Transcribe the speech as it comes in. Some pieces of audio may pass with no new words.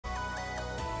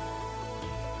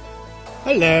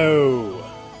Hello!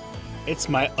 It's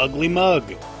my ugly mug.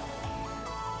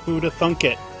 Who'da thunk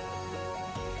it?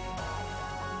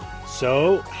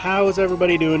 So, how's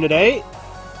everybody doing today?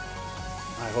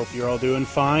 I hope you're all doing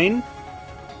fine.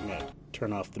 I'm gonna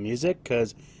turn off the music,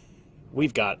 because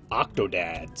we've got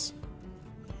Octodads.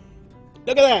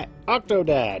 Look at that!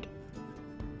 Octodad!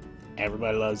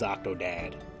 Everybody loves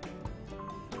Octodad.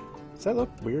 Does that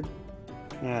look weird?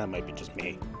 It might be just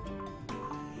me.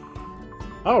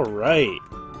 Alright.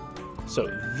 So,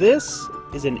 this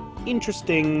is an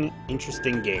interesting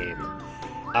game.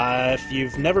 If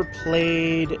you've never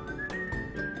played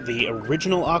the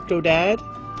original Octodad,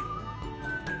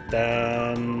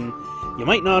 then you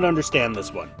might not understand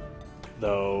this one.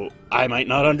 Though, I might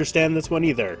not understand this one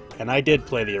either, and I did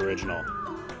play the original.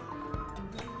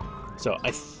 So,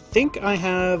 I think I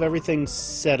have everything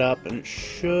set up, and it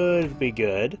should be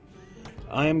good.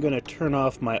 I am going to turn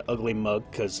off my ugly mug,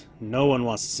 because no one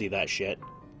wants to see that shit.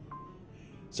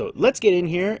 So, let's get in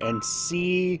here and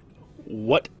see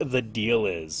what the deal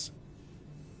is.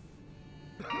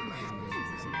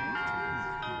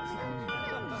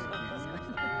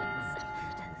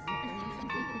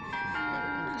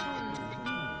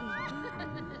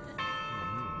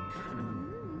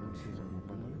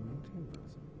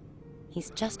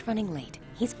 He's just running late.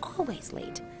 He's always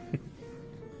late.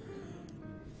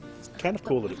 It's kind of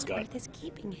cool that it's got What is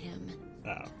keeping him?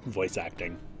 voice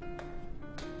acting.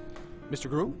 Mr.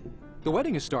 Groom, the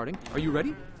wedding is starting. Are you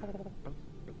ready?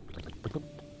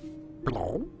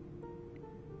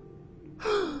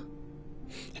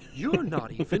 You're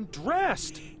not even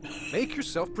dressed. Make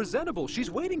yourself presentable. She's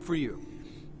waiting for you.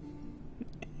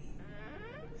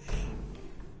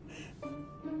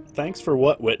 Thanks for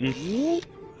what, Witten?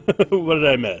 What did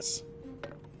I miss?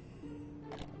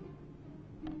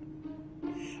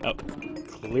 Oh,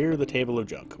 clear the table of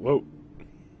junk. Whoa.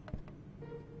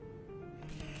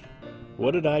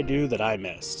 What did I do that I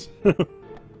missed?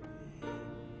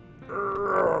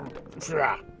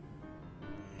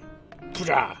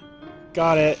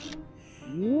 Got it.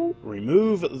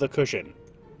 Remove the cushion.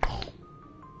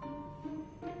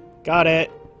 Got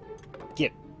it.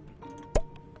 Get.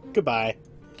 Goodbye.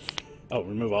 Oh,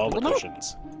 remove all the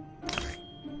cushions.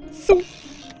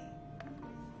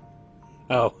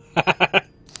 Oh.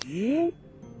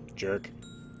 Jerk.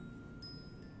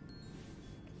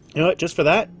 You know what? Just for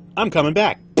that, I'm coming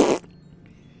back.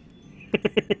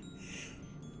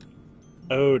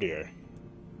 Oh dear.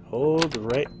 Hold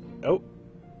right. Oh.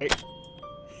 Hey.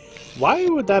 Why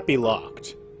would that be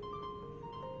locked?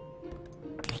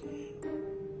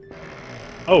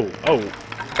 Oh.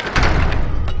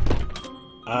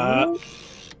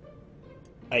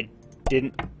 I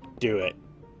didn't do it.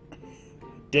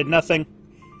 Did nothing.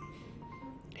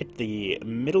 Hit the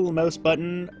middle mouse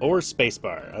button or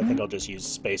spacebar. I think I'll just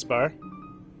use spacebar.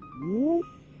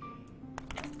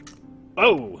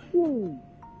 Oh!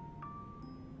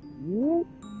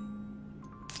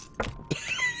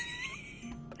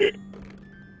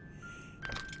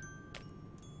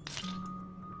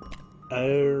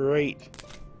 Alright.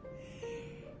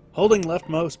 Holding left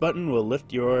mouse button will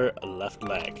lift your left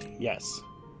leg. Yes.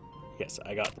 Yes,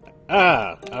 I got that.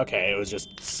 Ah! Okay, it was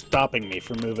just stopping me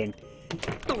from moving.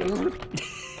 Oh!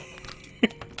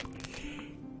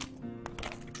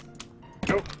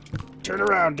 Turn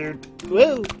around, dude.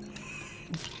 Whoa!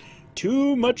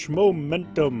 Too much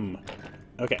momentum.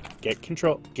 Okay, get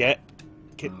control. Get.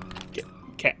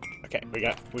 Okay, we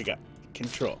got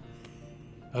control.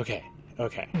 Okay.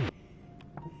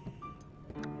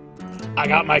 I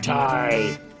got my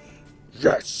tie!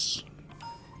 Yes!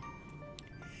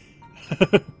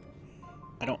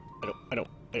 I don't.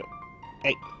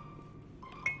 Hey!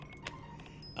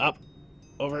 Up.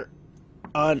 Over.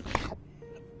 On.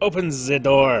 Open the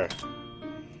door!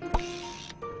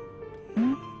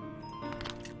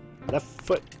 Left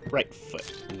foot, right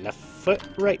foot. Left foot,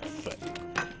 right foot.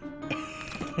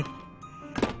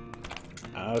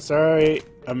 Oh, sorry.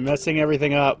 I'm messing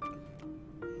everything up.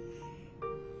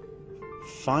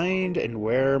 Find and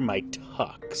wear my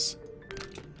tux.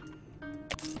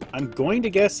 I'm going to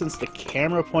guess, since the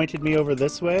camera pointed me over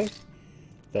this way,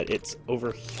 that it's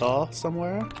over here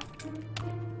somewhere.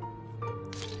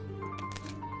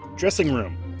 Dressing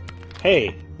room.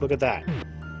 Hey, look at that.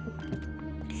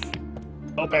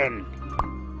 Open.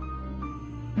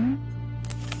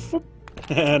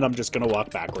 And I'm just gonna walk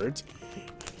backwards.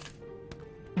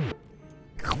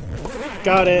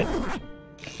 Got it.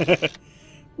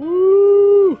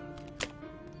 Woo!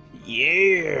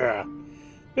 Yeah!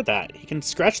 Look at that. He can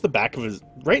scratch the back of his...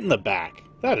 right in the back.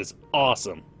 That is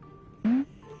awesome.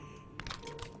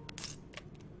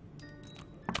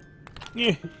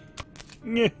 Yeah.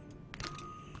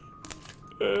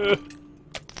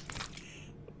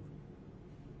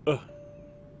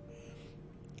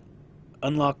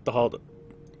 Unlock the hall.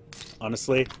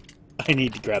 Honestly, I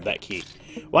need to grab that key.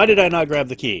 Why did I not grab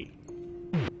the key?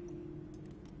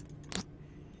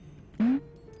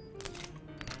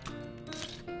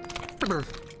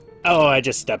 Oh, I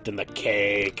just stepped in the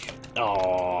cake.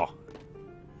 Oh.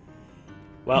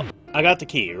 Well, I got the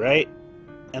key, right?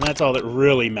 And that's all that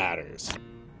really matters.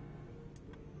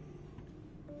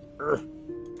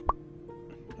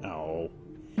 Oh.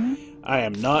 I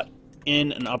am not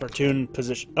in an opportune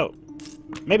position. Oh.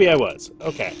 Maybe I was.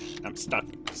 Okay. I'm stuck.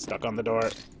 Stuck on the door.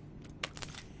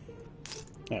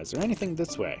 Yeah, is there anything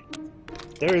this way?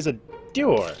 There is a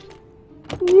door.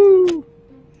 Woo!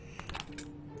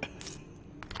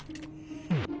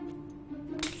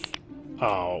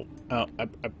 Oh. Oh,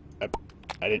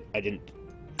 I didn't.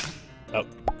 Oh.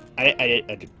 I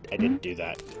didn't do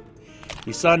that.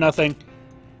 You saw nothing.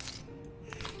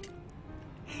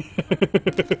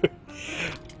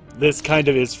 This kind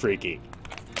of is freaky.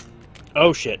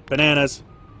 Oh shit, bananas.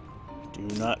 Do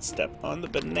not step on the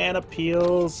banana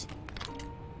peels.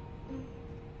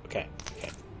 Okay,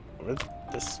 okay. Over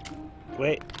this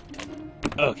way.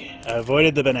 Okay, I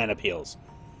avoided the banana peels.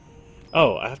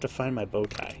 Oh, I have to find my bow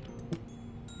tie.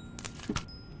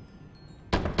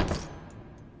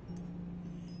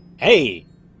 Hey!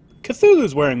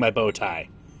 Cthulhu's wearing my bow tie.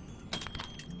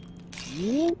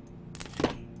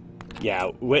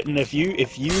 Yeah, Witten, if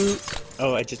you...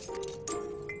 Oh, I just...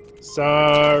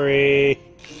 Sorry.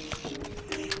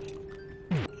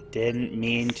 Didn't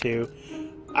mean to.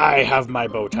 I have my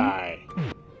bow tie.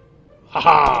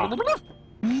 Haha!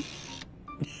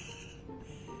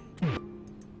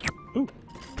 Ooh.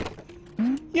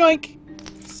 Yoink!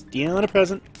 Stealing a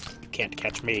present. You can't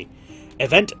catch me.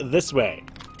 Event this way.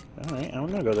 Alright, I'm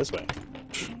gonna go this way.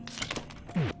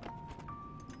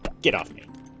 Get off me.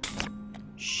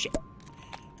 Shit.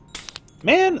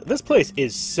 Man, this place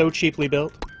is so cheaply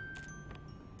built.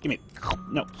 Give me...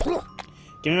 No.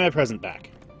 Give me my present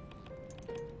back.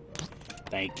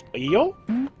 Thank you.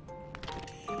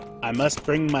 I must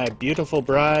bring my beautiful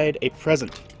bride a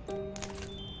present.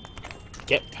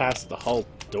 Get past the hall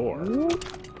door.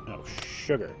 Oh,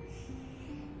 sugar.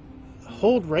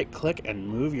 Hold right-click and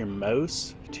move your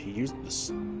mouse to use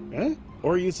the...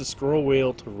 Or use the scroll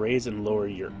wheel to raise and lower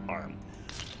your arm.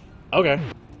 Okay.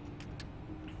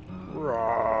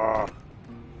 Oh,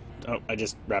 I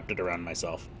just wrapped it around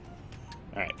myself.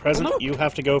 Alright, present, you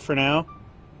have to go for now.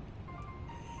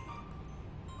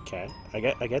 Okay, I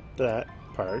get that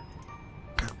part.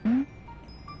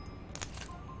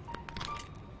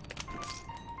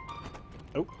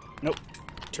 Oh, nope.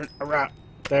 Turn around.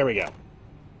 There we go.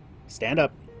 Stand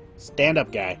up. Stand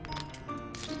up, guy.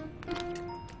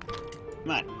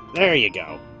 Come on. There you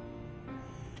go.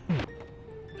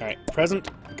 Alright, present,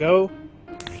 go.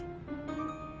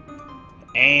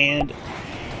 And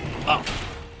up.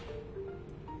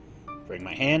 Bring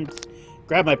my hand.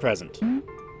 Grab my present.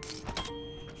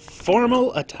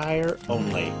 Formal attire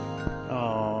only.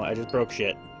 Oh, I just broke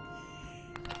shit.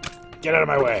 Get out of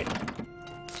my way.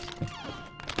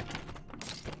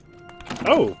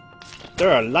 Oh,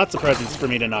 there are lots of presents for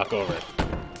me to knock over.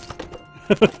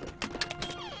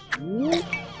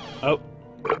 Oh.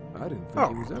 I didn't think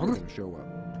he was ever going to show up.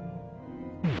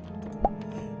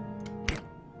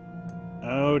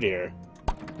 Oh dear.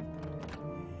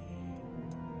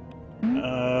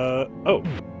 Oh.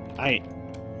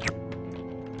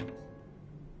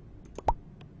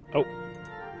 Oh.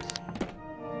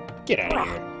 Get out of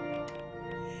here.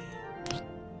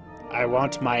 I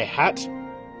want my hat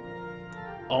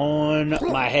on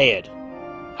my head.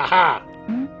 Haha!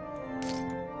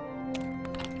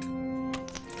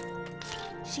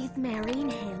 She's marrying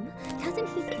him. Doesn't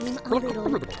he seem a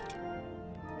little...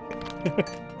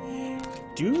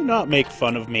 Do not make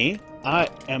fun of me. I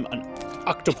am an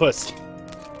octopus.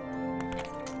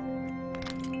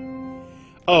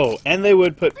 Oh, and they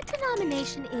would put... What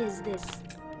denomination is this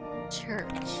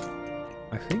church?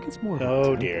 I think it's more of a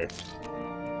Oh temple. dear.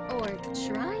 Or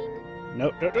shrine?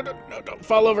 No, don't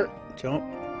fall over. Don't.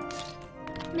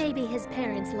 Maybe his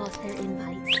parents lost their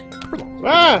invites.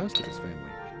 Ah! The rest of his family.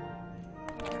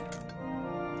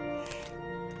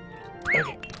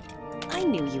 Okay. I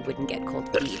knew you wouldn't get cold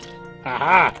feet.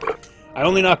 Haha! I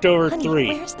only knocked over Honey, 3.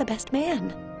 where's the best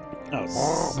man? Oh,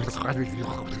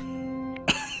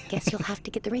 Guess you'll have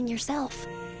to get the ring yourself.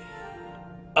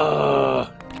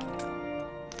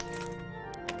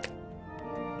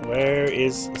 Where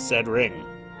is said ring?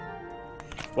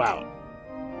 Wow.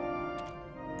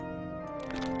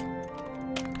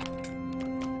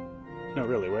 No,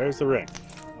 really, where's the ring?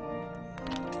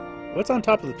 What's on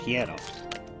top of the piano?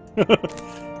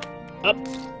 Up!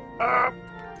 Up!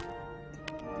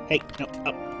 Hey, no,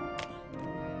 up.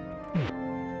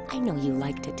 I know you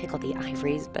like to tickle the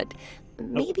ivories, but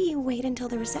maybe you wait until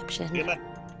the reception.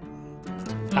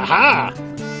 Haha!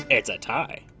 It's a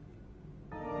tie.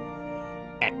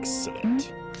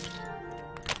 Excellent.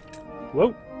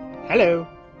 Whoa! Hello!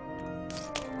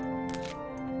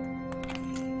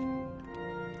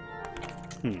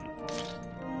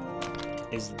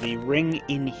 Is the ring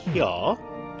in here?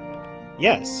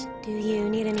 Yes. Do you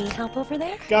need any help over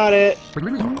there? Got it!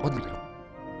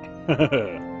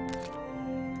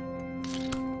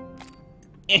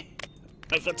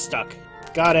 My foot's stuck.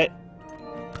 Got it.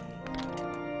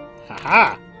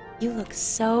 Haha! You look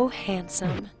so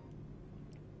handsome.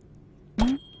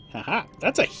 Haha!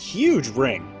 That's a huge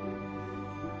ring!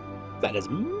 That is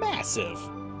massive!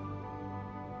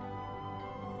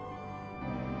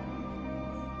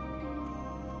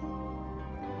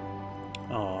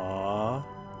 Aww.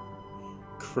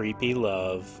 Creepy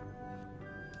love.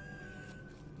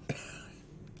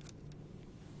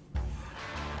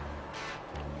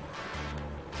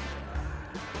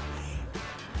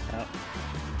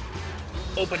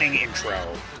 Opening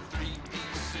intro.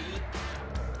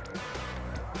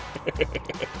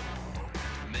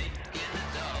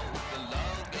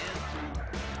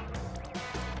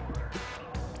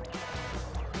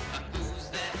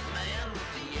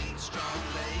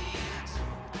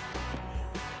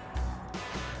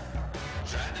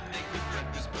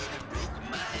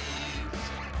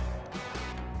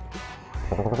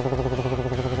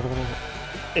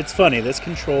 It's funny, this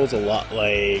controls a lot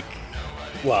like...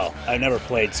 Well, I've never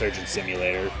played Surgeon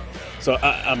Simulator, so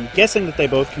I'm guessing that they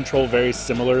both control very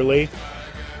similarly.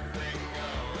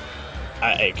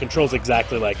 It controls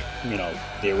exactly like, you know,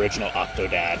 the original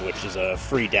Octodad, which is a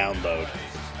free download.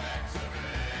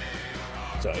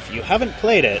 So if you haven't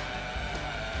played it,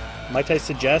 might I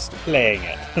suggest playing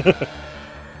it?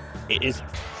 It is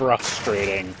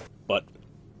frustrating, but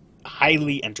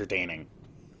highly entertaining.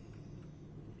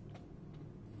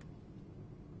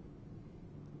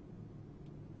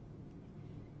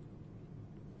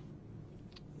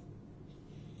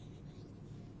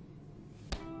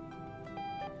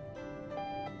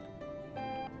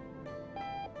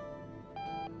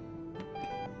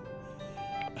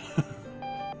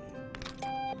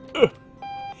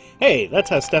 Hey, that's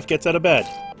how Steph gets out of bed.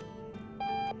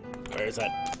 Where is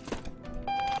that?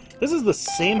 This is the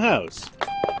same house.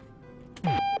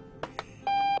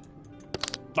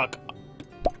 Fuck.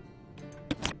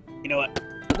 You know what?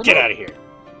 Get out of here.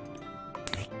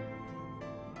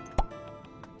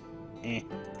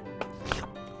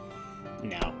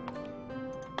 No.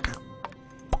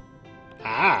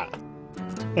 Ah.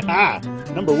 Ha!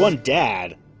 Number one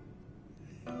dad.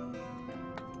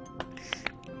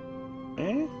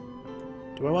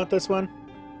 Do I want this one?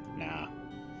 Nah.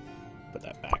 Put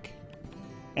that back.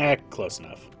 Close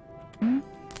enough. Boop,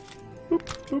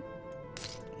 boop.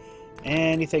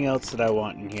 Anything else that I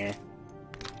want in here?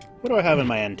 What do I have in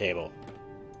my end table?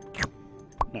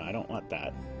 No, I don't want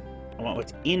that. I want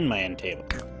what's in my end table.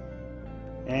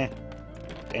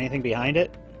 Anything behind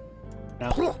it?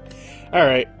 No?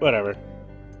 Alright, whatever.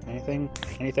 Anything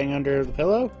under the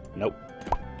pillow? Nope.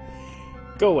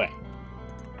 Go away.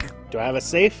 Do I have a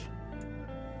safe?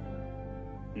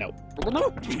 Nope. I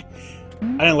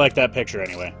didn't like that picture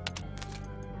anyway.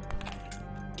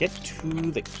 Get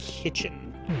to the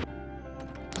kitchen.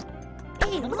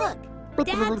 Hey, look!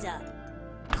 Dad's up!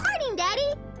 Morning,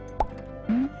 Daddy!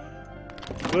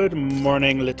 Good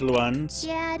morning, little ones.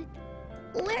 Dad,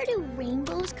 where do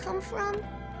rainbows come from?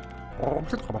 Oh,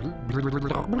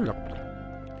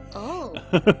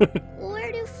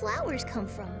 where do flowers come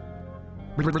from?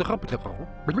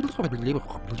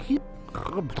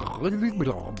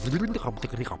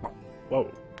 Whoa.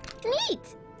 Neat!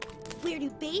 Where do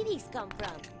babies come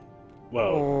from?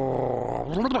 Whoa.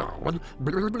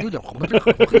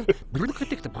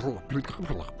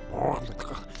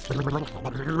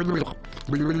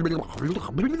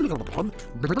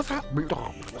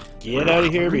 Get out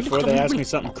of here before they ask me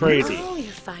something crazy. Oh,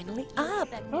 you're finally up.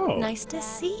 Oh. Nice to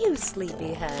see you,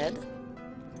 sleepyhead.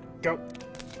 Go.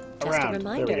 Just Around. a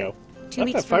reminder, There we go. 2 Left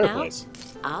weeks that from fireplace.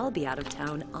 now, I'll be out of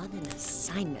town on an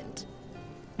assignment.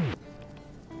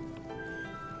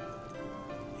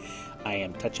 I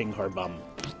am touching her bum.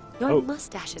 Your Oh.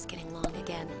 mustache is getting long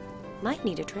again. Might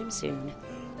need a trim soon.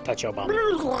 Touch your bum.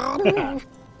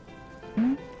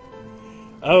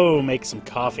 Oh, make some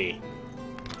coffee.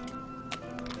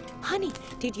 Honey,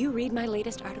 did you read my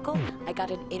latest article? I got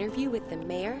an interview with the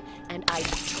mayor, and I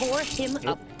tore him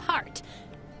apart.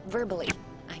 Verbally,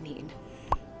 I mean.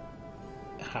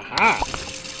 Haha.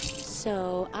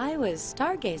 So, I was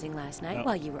stargazing last night Oh.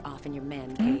 while you were off in your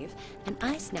man cave, and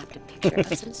I snapped a picture of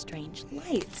some strange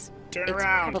lights. Turn It's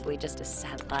around. probably just a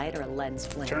satellite or a lens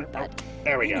flare, Turn- but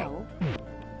there we you go. know,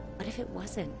 what if it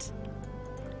wasn't?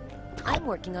 I'm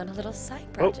working on a little side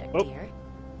Oh, project, oh. dear.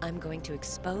 I'm going to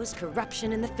expose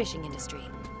corruption in the fishing industry,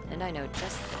 and I know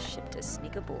just the ship to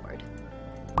sneak aboard.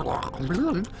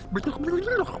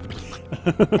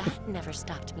 That never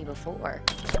stopped me before.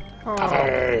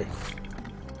 Hey.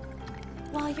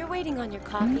 While you're waiting on your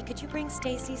coffee, could you bring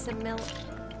Stacy some milk?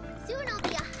 Soon I'll be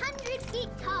 100 feet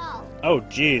tall. Oh,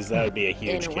 geez, that would be a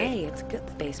huge In a kid. way, it's good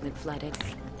the basement flooded.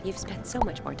 You've spent so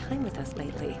much more time with us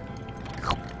lately.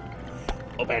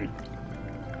 Open.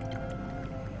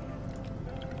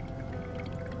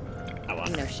 I want.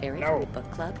 You know Sherry No. from the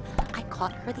book club? I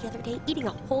caught her the other day eating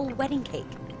a whole wedding cake.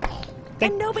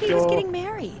 Thank And nobody you. was getting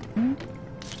married.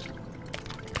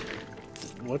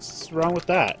 What's wrong with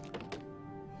that?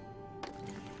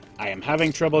 I am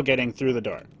having trouble getting through the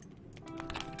door.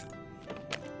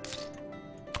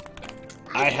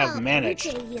 I saw have a managed.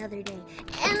 blue jay the other day,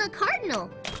 and a cardinal.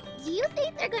 Do you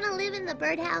think they're gonna live in the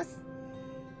birdhouse?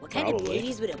 What kind of Probably.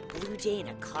 babies would a blue jay and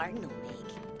a cardinal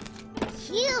make?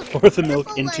 Cute. Pour the milk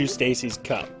purple into ones. Stacy's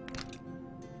cup.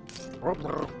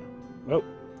 Oh,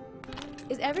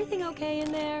 Is everything okay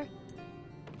in there?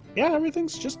 yeah,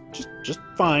 everything's just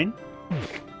fine.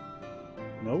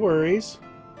 No worries.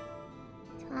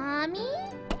 Tommy,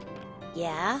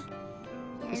 Yeah?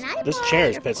 can I This borrow chair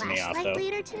is your pissing me off, flashlight though.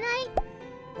 later tonight?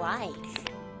 Why?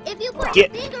 If you put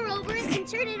Get- your finger over it and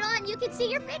turn it on, you can see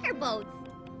your finger bones.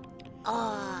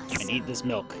 Oh, I need this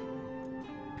milk.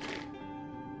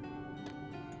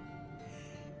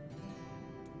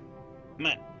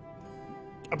 Man,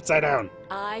 upside down.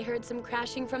 I heard some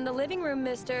crashing from the living room,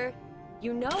 mister.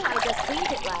 You know I just cleaned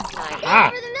it last night. Ah.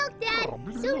 Thanks for the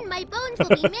milk, Dad. Soon my bones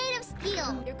will be made of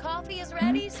steel. Your coffee is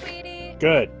ready, sweetie.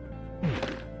 Good.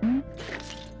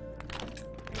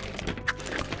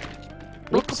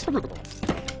 Oops.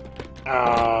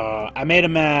 I made a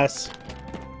mess.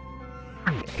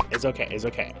 It's okay, it's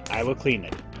okay. I will clean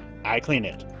it. I clean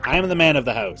it. I am the man of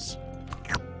the house.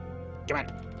 Come on.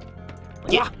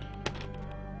 Yeah.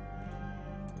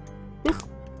 Oof.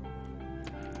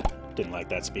 Didn't like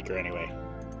that speaker anyway.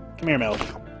 Come here, Milk.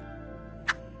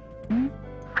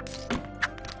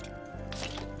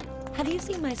 Have you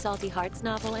seen my Salty Hearts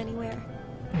novel anywhere?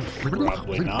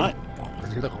 Probably not.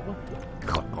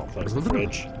 Close the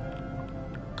fridge.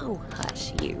 Oh,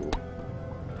 hush you.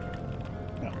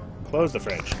 No, close the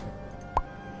fridge.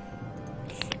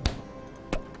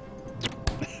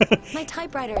 My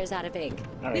typewriter is out of ink.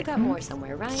 All We've right. got more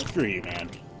somewhere, right? Screw you, man.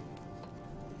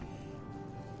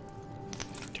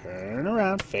 Turn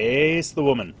around. Face the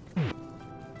woman.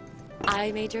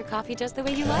 I made your coffee just the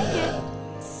way you like it.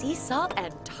 Sea salt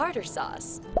and tartar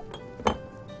sauce.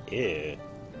 Ew.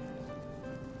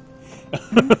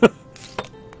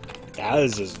 That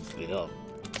is just... Ugh.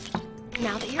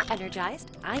 Now that you're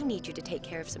energized, I need you to take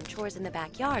care of some chores in the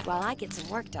backyard while I get some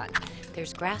work done.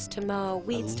 There's grass to mow,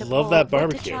 weeds to love pull, that wood to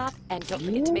barbecue. chop, and don't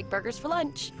forget to make burgers for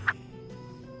lunch.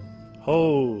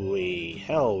 Holy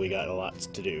hell, we got lots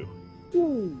to do.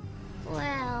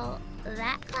 Well,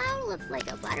 that cloud looks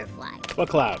like a butterfly. What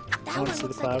cloud? that I one want to see the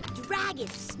looks cloud. like a dragon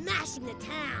smashing the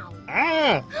town.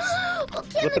 Ah! Well,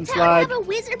 Slip can the and town slide. have a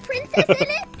wizard princess in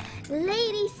it?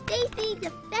 Lady Stacy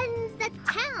defends the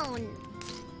town.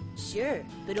 Sure,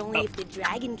 but only if the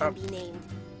dragon can be named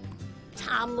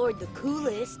Tom Lord the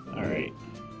Coolest. Alright.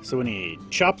 So we need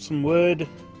chop some wood,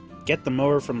 get the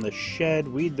mower from the shed,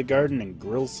 weed the garden, and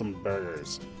grill some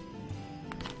burgers.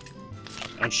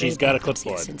 And she's got a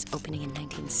clipboard. Since opening in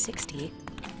 1960.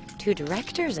 2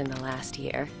 directors in the last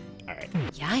year. Alright.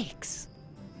 Yikes.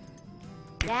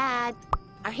 Dad,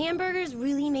 are hamburgers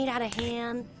really made out of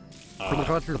ham?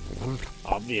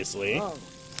 Obviously. Oh.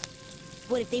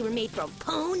 What if they were made from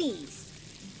ponies?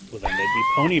 Well, then they'd be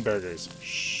pony burgers.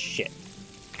 Shit.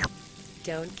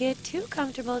 Don't get too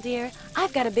comfortable, dear.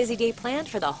 I've got a busy day planned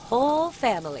for the whole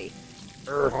family.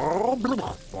 Down.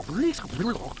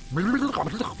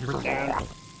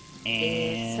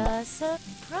 It's And a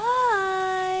surprise.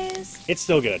 it's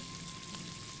still good.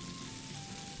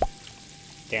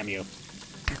 Damn you.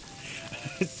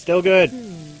 It's still good.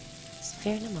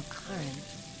 Sphyrna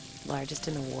Mokarin, largest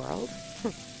in the world?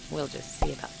 We'll just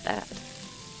see about that.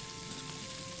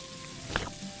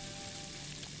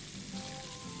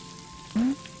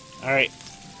 Alright.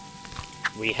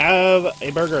 We have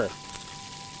a burger.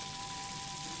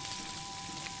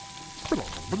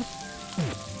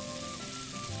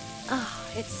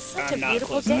 Oh, it's such I'm a not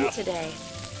beautiful close day enough. today.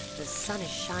 The sun is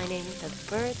shining, the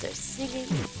birds are singing.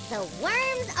 The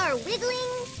worms are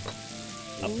wiggling,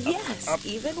 Yes,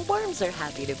 even worms are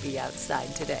happy to be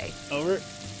outside today. Over.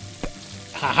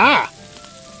 Haha!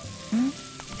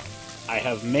 I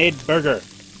have made burger.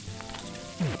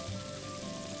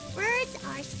 Birds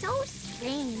are so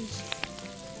strange.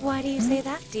 Why do you say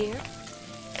that, dear?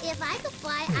 If I could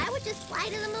fly, I would just fly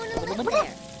to the moon and live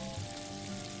there.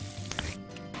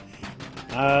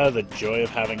 Ah, the joy of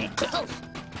having it.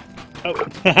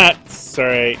 Oh,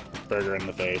 sorry. Burger in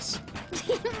the face.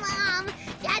 Mom,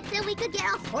 Dad said we could get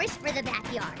a horse for the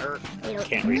backyard. It'll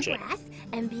Can't eat reach the it. grass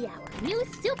and be our new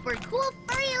super cool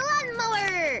furry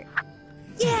lawnmower.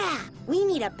 Yeah, we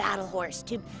need a battle horse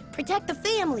to protect the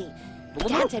family.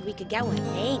 Dad said we could get one.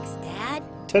 Thanks, Dad.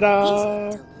 Ta-da!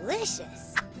 These are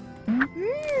delicious.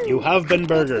 You have been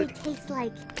burgered. It tastes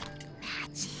like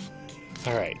magic.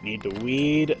 Alright, need to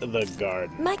weed the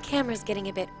garden. My camera's getting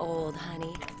a bit old,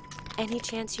 honey. Any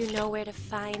chance you know where to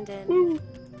find an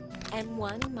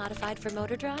M1 modified for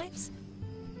motor drives?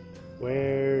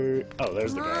 Where? Oh,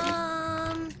 there's the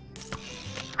garden.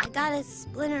 I got a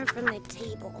splinter from the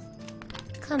table.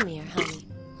 Come here, honey.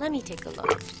 Let me take a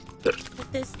look.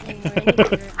 If this thing were any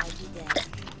bigger, I'd be dead.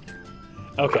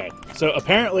 Okay, so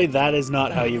apparently that is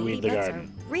not how you weed the Weeds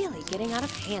garden. are really getting out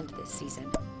of hand this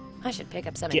season. I should pick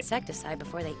up some insecticide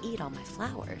before they eat all my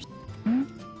flowers.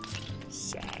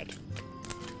 Sad.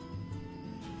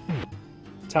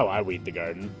 That's how I weed the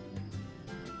garden.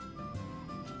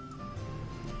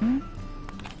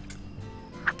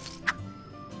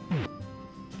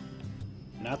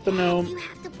 Not the gnome. You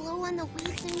have to blow on the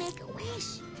weeds and make a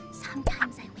wish.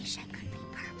 Sometimes I wish I could be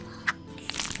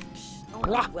purple.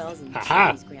 Only Wells and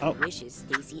Ha-ha. Chewy's grant Oh. wishes,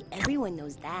 Stacy. Everyone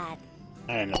knows that.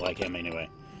 I didn't like him anyway.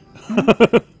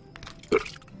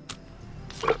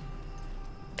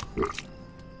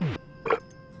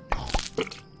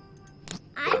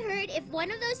 I heard if one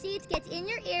of those seeds gets in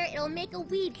your ear, it'll make a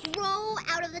weed grow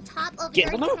out of the top of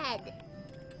Get- your head.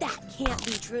 That can't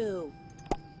be true.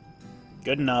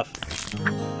 Good enough.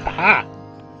 Haha!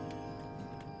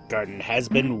 Garden has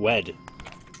been wed.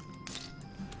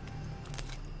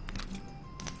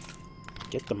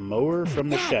 Get the mower from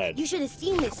the Dad, shed. you should have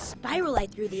seen this spiral I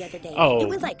threw the other day. Oh. It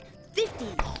was like 50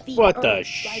 feet. What or the like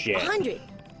shit? 100.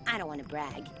 I don't want to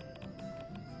brag.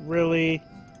 Really?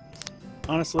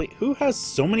 Honestly, who has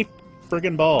so many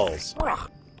friggin' balls?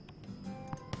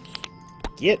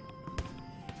 Get.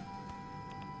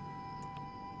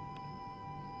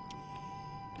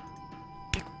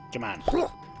 Come on.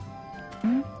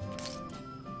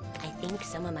 I think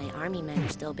some of my army men are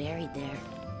still buried there.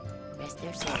 Rest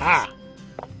their souls. Ha!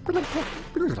 Of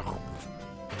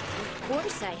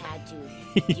course I had to.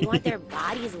 Do you want their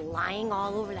bodies lying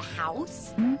all over the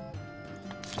house?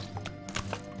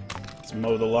 Let's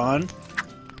mow the lawn.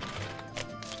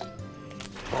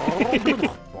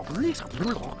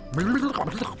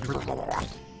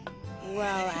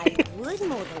 Well, I would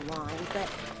mow the lawn, but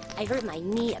I hurt my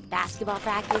knee at basketball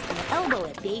practice, and my elbow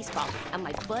at baseball, and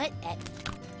my foot at...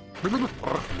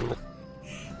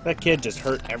 That kid just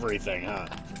hurt everything, huh?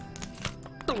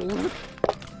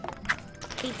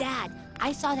 Hey, Dad,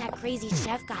 I saw that crazy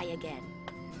chef guy again.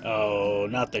 Oh,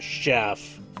 not the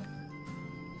chef.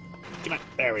 Come on,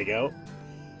 there we go.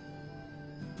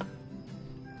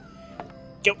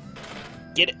 Go.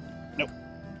 Get it. Nope.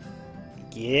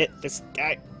 Get this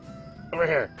guy over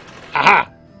here. Aha!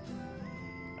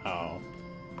 Oh.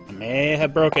 I may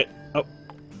have broke it. Oh,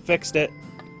 fixed it.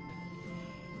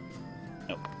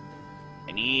 Nope.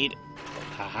 I need...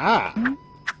 Haha!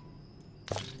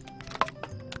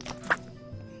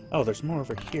 Oh, there's more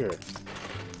over here.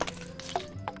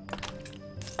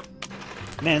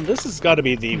 Man, this has got to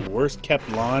be the worst kept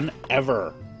lawn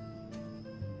ever.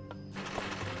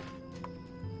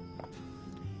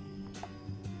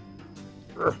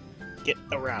 Urgh, get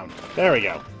around. There we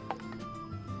go.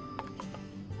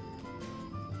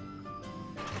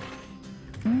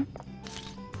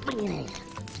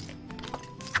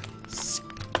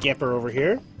 Skipper over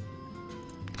here.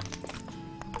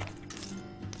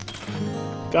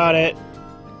 Got it.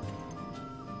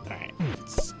 Alright,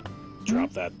 let's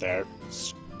drop that there.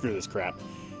 Screw this crap.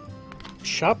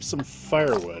 Chop some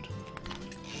firewood.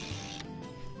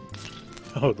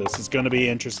 Oh, this is going to be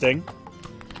interesting.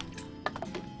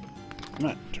 Come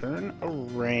on, turn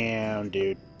around,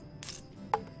 dude.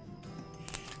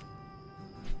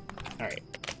 Alright,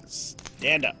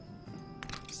 stand up.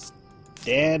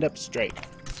 Stand up straight.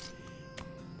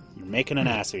 You're making an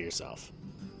ass of yourself.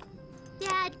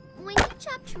 Dad, when you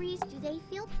chop trees, do they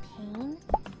feel pain?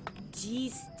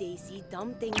 Jeez, Stacy,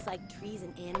 dumb things like trees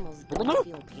and animals don't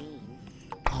feel pain.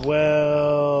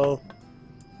 Well,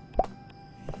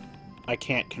 I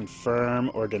can't confirm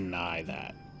or deny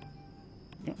that.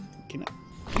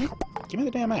 Give me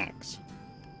the damn axe.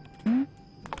 Come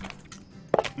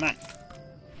on.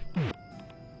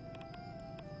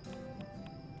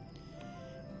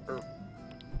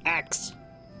 Axe.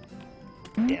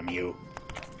 Damn you.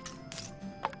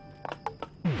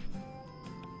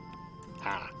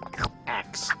 Ah,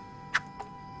 axe.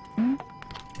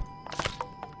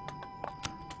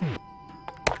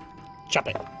 Chop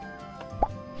it.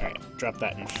 Alright, drop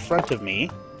that in front of me.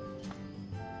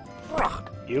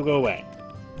 You go away.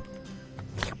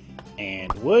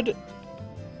 And wood.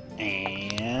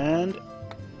 And...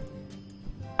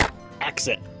 axe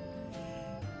it.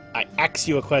 I axe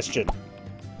you a question.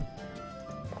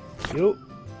 You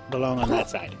belong on that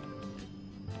side.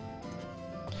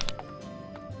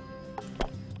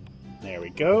 There we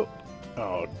go.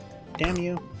 Oh, damn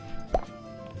you.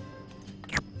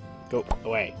 Go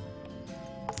away.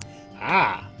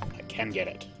 Ah, I can get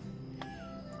it.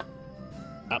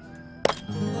 Up.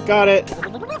 Got it. Oh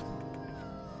no!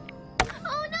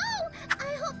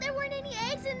 I hope there weren't any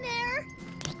eggs in there.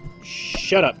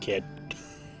 Shut up, kid.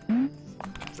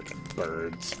 Freaking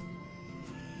birds.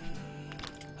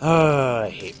 Oh, I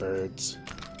hate birds.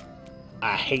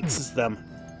 I hates them.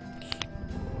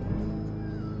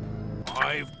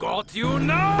 I've got you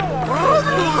now!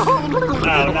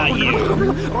 Oh, not you.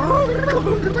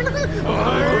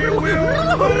 I will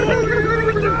put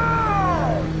you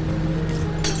down!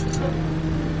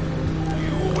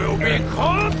 You will be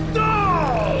cut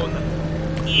down!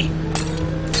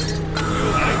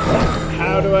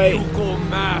 How do I... Buccal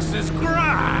mass is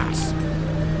grass!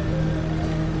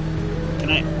 Can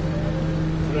I...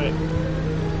 How do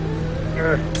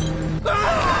I...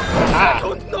 Ah!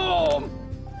 Second gnome!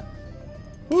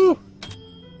 Woo!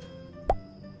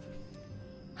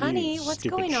 Honey, You what's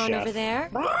stupid going on chef. over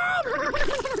there?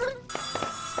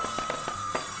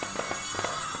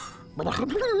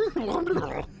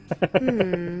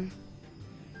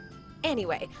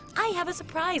 Anyway, I have a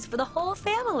surprise for the whole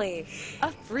family.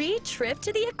 A free trip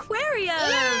to the aquarium!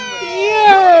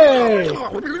 Yay!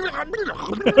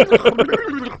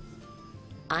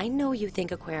 I know you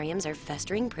think aquariums are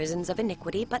festering prisons of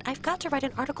iniquity, but I've got to write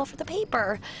an article for the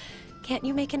paper. Can't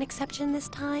you make an exception this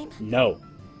time? No.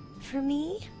 For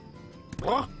me?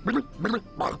 Oh,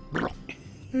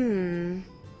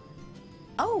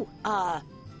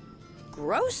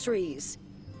 groceries.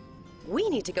 We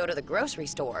need to go to the grocery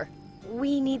store.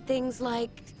 We need things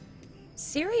like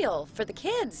cereal for the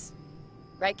kids.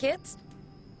 Right, kids?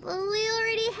 Well, we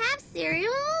already have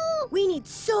cereal. We need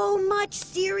so much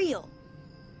cereal.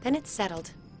 Then it's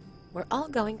settled. We're all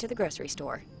going to the grocery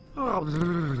store.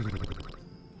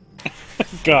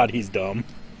 God, he's dumb.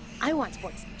 I want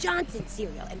Sports Johnson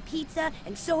cereal and pizza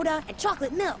and soda and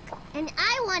chocolate milk. And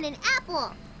I want an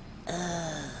apple.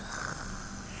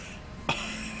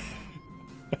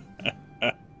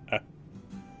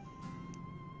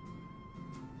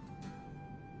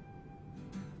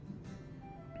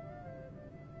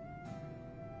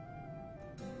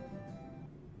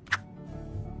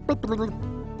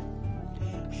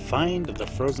 Find the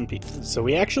frozen pizza. So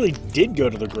we actually did go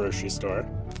to the grocery store.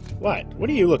 What? What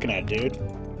are you looking at, dude?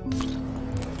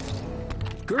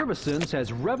 Gervison's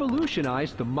has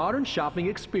revolutionized the modern shopping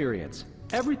experience.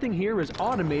 Everything here is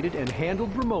automated and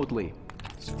handled remotely.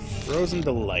 Frozen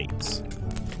delights.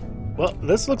 Well,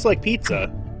 this looks like pizza.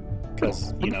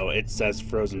 Because, you know, it says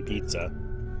frozen pizza.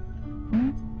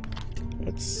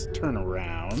 Let's turn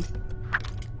around.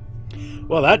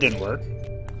 Well, that didn't work.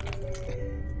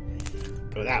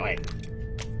 Go that way.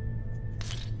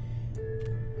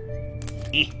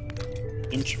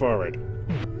 Inch forward.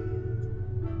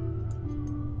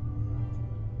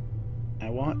 I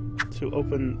want to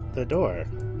open the door.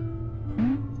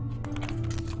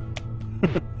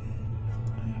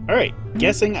 Alright,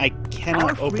 guessing I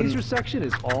cannot Our open... freezer section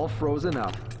is all frozen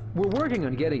up. We're working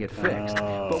on getting it fixed,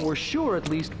 but we're sure at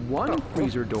least one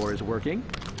freezer door is working.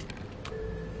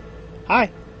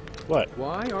 Hi. What?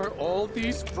 Why are all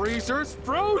these freezers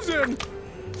frozen?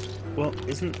 Well,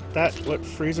 isn't that what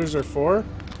freezers are for?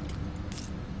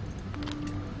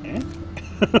 Eh?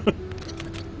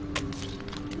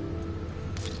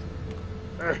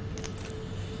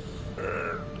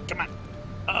 Come on.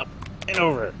 Up and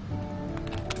over.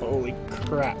 Holy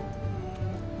crap.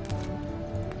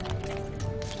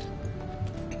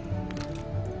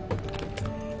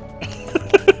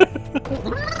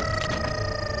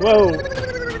 Whoa.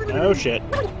 Oh shit.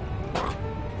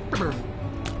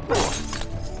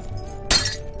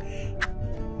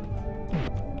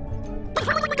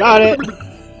 Got it.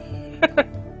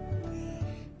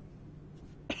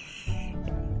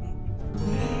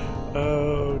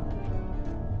 Oh.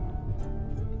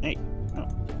 Hey. No.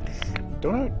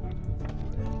 Don't I...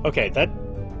 Okay, that...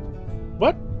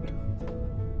 What?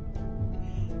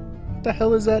 What the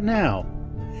hell is that now?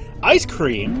 Ice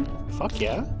cream? Fuck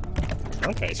yeah. I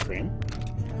like ice cream.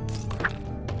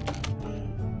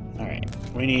 Alright,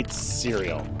 we need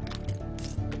cereal.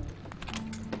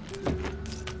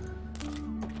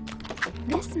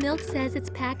 This milk says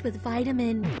it's packed with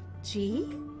vitamin G?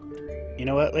 You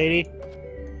know what, lady?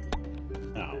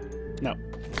 No. No.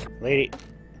 Lady.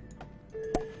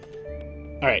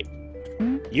 Alright.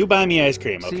 You buy me ice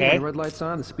cream, See, okay? the red light's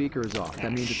on, the speaker is off.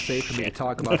 That means it's safe for me to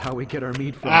talk about how we get our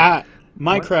meat from. Ah!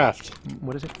 Minecraft.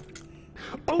 What is it?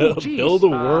 Oh, geez. Build a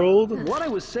world What I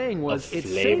was saying was, of it's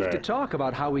flavor. safe to talk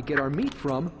about how we get our meat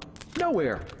from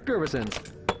nowhere.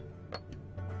 Gervisons.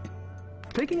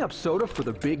 Picking up soda for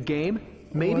the big game?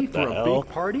 Maybe What the for a hell?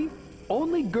 big party?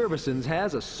 Only Gervisons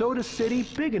has a soda city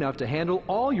big enough to handle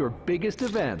all your biggest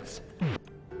events.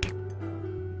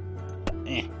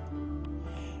 Eh.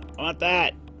 I want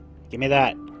that. Give me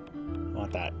that. I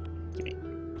want that. Give me.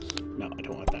 No, I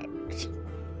don't want that.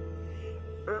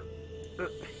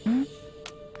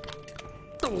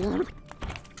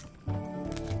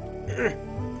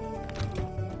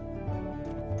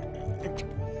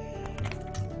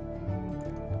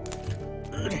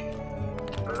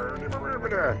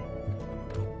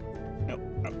 No,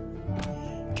 no.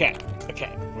 Okay,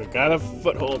 okay. We've got a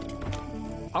foothold.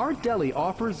 Our deli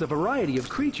offers a variety of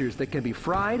creatures that can be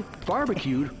fried,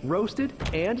 barbecued, roasted,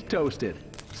 and toasted.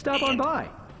 Stop on by.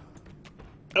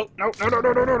 No, no, no, no,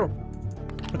 no, no, no, no.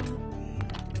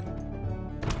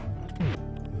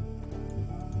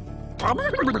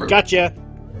 Gotcha.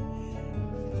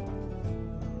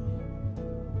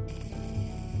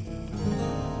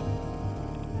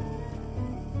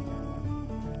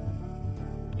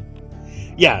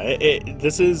 Yeah,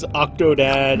 this is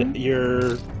Octodad.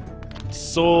 Your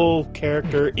sole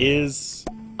character is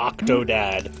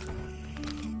Octodad.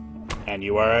 And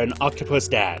you are an octopus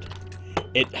dad.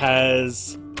 It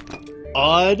has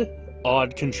odd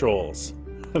controls.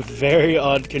 Very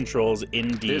odd controls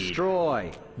indeed.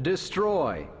 Destroy.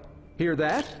 Destroy. Hear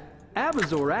that?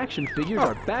 Abazor action figures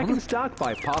are back in stock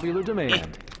by popular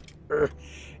demand.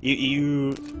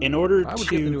 You in order I would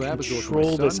get the new to Abazor for my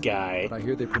control this son, guy, but I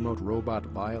hear they promote robot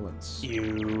violence.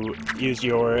 you use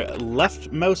your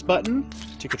left mouse button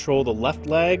to control the left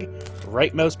leg,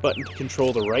 right mouse button to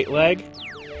control the right leg.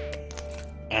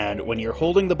 And when you're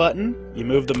holding the button, you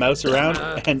move the mouse around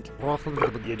and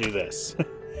you do this.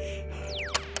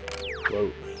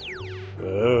 Whoa.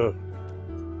 Whoa.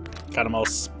 Got him all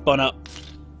spun up.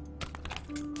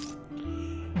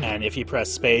 And if you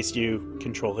press space, you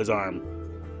control his arm.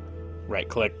 Right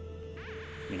click,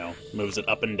 moves it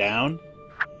up and down.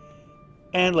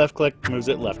 And left click moves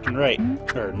it left and right.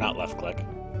 Or not left click.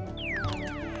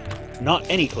 Not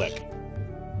any click.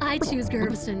 I choose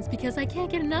Gervisons because I can't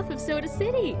get enough of Soda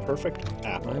City. Perfect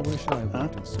apple. I wish I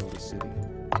lived in Soda City.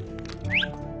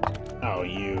 Oh,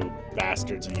 you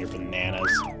bastards and your bananas.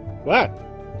 What?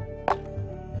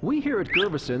 We here at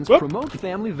Gervisons Whoop. promote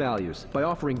family values by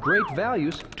offering great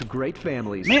values to great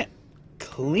families. Man,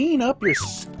 clean up your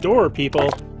store, people.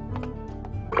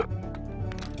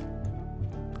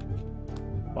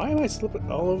 Why am I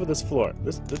slipping all over this floor?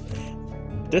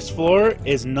 This floor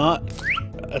is not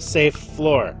a safe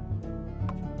floor.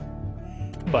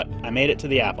 But I made it to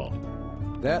the apple.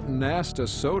 That Nasta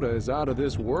soda is out of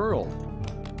this world.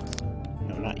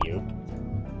 No, not you.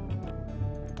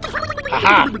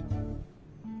 Aha!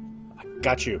 I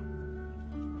got you.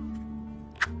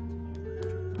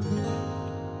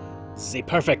 The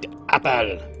perfect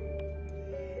apple.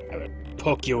 I will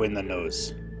poke you in the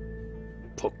nose.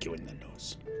 Poke you in the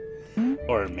nose.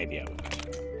 Or maybe I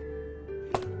won't.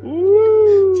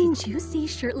 Ooh. Did you see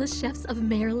Shirtless Chefs of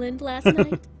Maryland last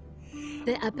night?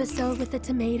 The episode with the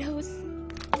tomatoes?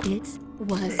 It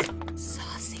was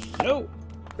saucy. No!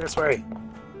 This way.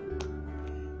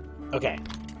 Okay.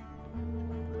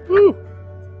 Woo!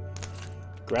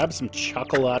 Grab some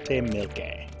chocolate milk.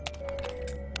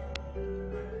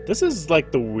 This is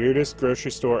like the weirdest grocery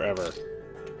store ever.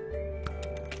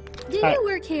 Do Hi. you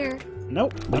work here?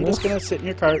 Nope, I'm just gonna sit in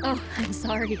your cart. Oh, I'm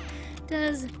sorry.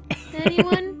 Does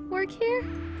anyone work here?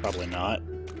 Probably not.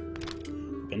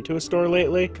 Been to a store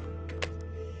lately?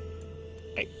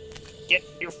 Hey, get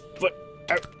your foot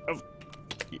out of...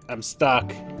 I'm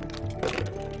stuck.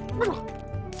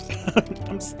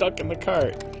 I'm stuck in the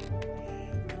cart.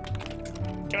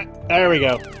 There we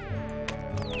go.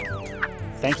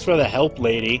 Thanks for the help,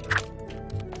 lady.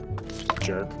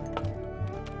 Jerk.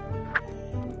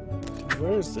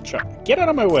 Where's the chocolate? Get out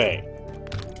of my way!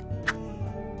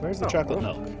 Where's the chocolate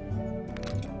milk?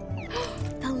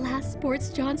 The last Sports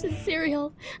Johnson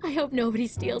cereal. I hope nobody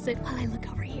steals it while I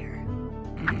look over here.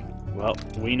 Well,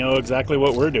 we know exactly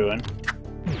what we're doing.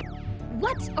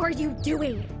 What are you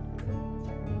doing?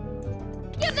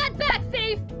 Give that back,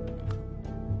 thief!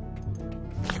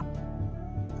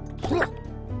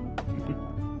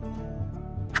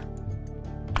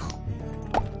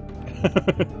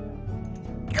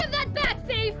 Give that back,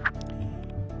 thief!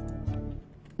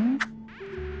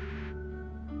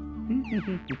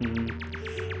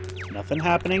 Nothing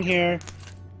happening here.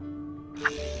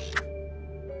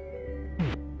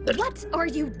 What are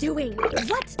you doing?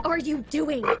 What are you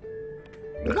doing?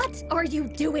 What are you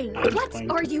doing? I'm What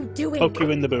going are to you doing? Poke you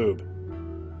in the boob.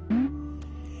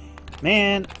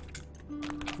 Man,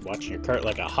 watching your cart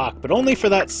like a hawk, but only for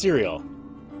that cereal.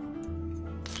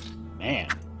 Man.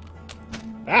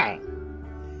 Ah.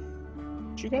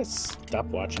 Would you guys stop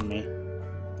watching me?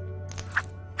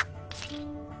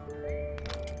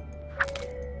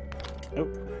 Oh.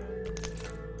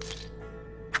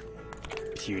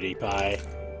 Cutie pie.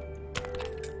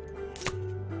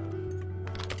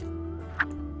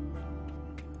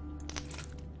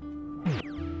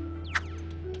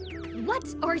 What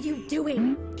are you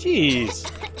doing?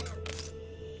 Jeez.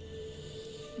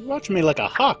 You're watching me like a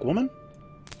hawk, woman.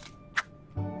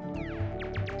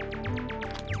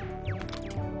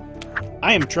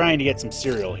 I am trying to get some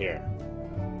cereal here.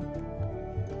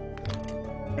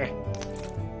 Eh.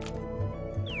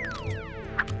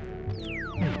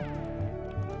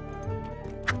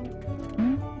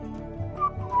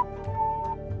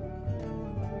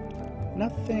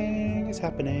 Nothing is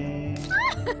happening.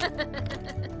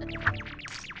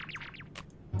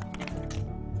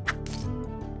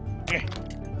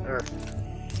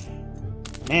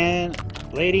 Man,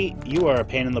 lady, you are a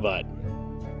pain in the butt.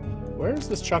 Where's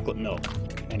this chocolate milk?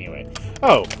 Anyway.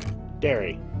 Oh,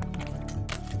 dairy.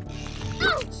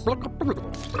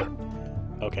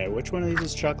 Okay, which one of these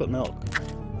is chocolate milk?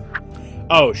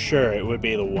 Oh, sure, it would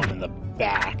be the one in the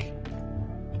back.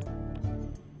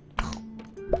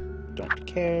 Don't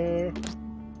care.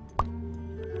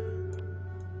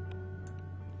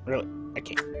 Really? I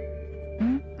can't.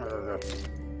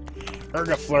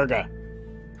 Urga flurga.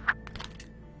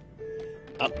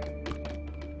 Up.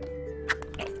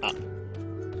 No, up.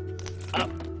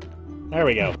 Up. There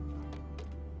we go.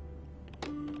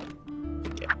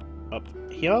 Get up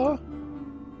here.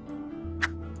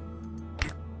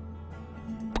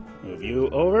 Move you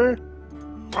over.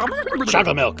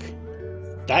 Chocolate milk.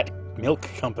 That milk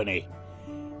company.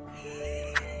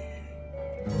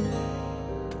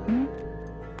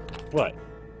 What?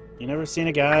 You never seen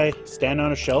a guy stand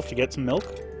on a shelf to get some milk?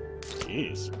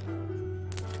 Jeez.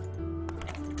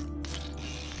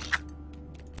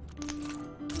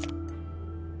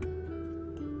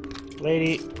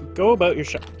 Lady, go about your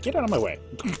shop. Get out of my way.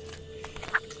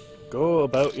 Go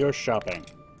about your shopping.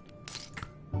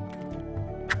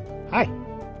 Hi.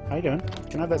 How you doing?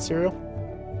 Can I have that cereal?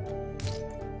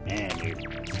 Man, you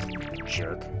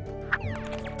jerk.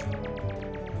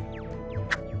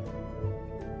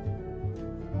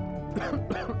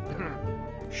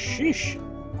 Sheesh.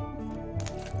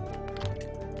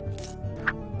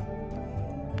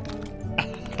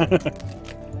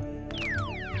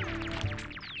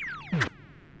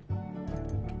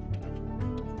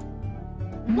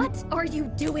 What are you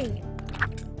doing?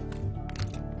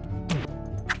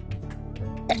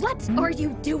 What are you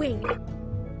doing?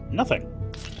 Nothing.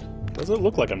 What does it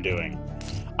look like I'm doing?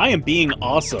 I am being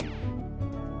awesome.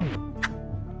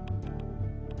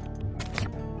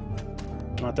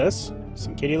 Want this?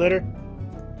 Some kitty litter?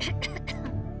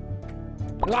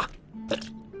 What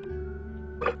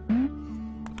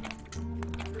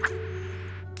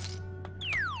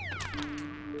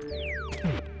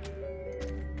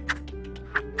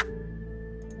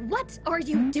are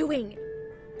you doing?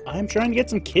 I'm trying to get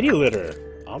some kitty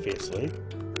litter, obviously.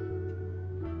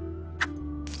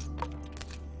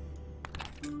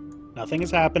 Nothing is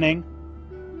happening.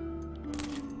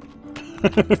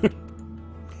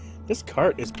 This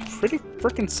cart is pretty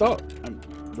frickin' solid. I'm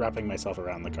wrapping myself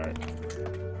around the cart.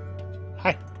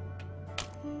 Hi.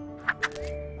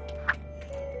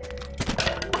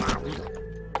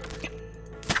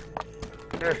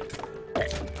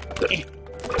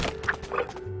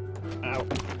 Ow.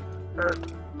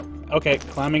 Okay,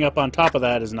 climbing up on top of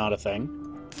that is not a thing.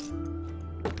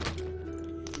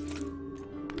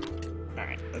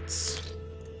 Alright, let's...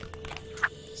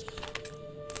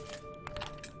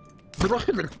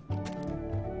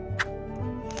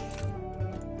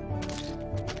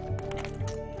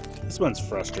 This one's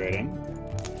frustrating.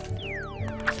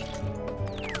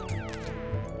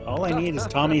 All I need is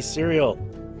Tommy's cereal.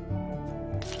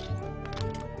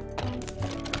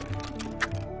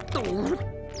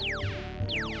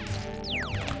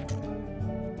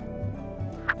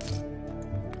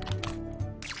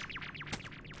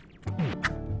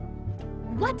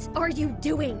 What are you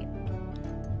doing?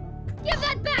 Give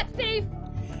that back, thief!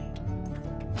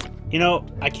 You know,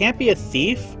 I can't be a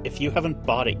thief if you haven't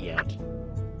bought it yet.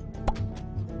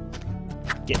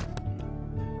 Get.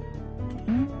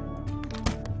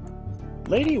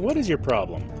 Lady, what is your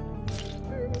problem?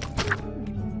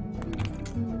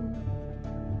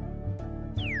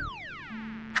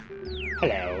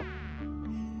 Hello.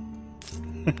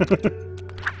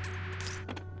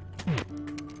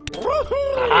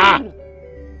 Aha!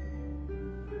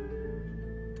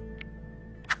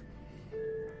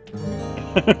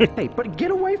 Hey, but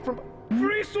get away from...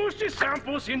 Free sushi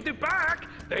samples in the back.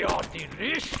 They are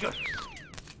delicious.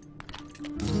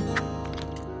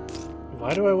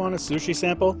 Why do I want a sushi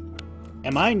sample?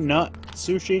 Am I not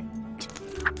sushi?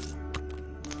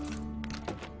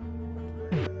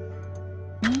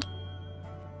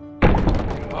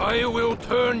 I will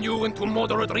turn you into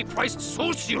moderately priced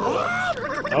sushi roll.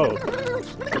 Oh.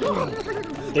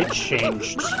 They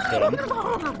changed him.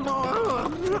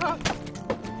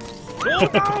 Slow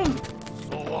down,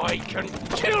 so I can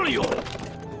kill you.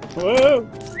 Whoa!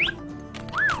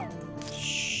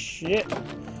 Shit.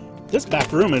 This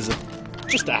back room is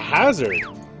just a hazard.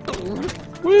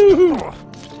 Woohoo!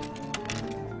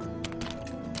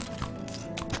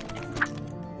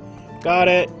 Got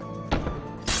it.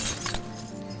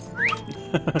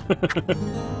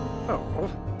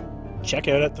 Check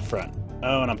out at the front.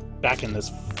 Oh, and I'm back in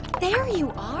this There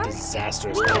you are.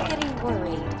 disastrous We were spot. getting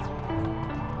worried.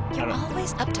 You're don't-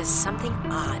 always up to something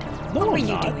odd. No, what were I'm you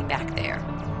not. doing back there?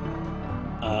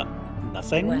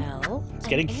 Nothing? Well, It's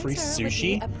getting an free answer would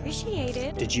sushi? be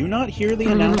appreciated. Did you not hear the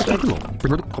announcement? Is that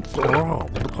it?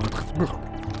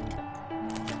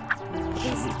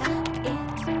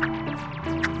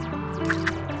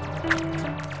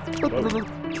 Whoa.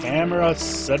 Camera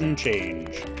sudden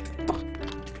change.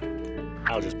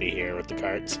 I'll just be here with the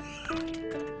carts.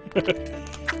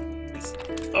 It's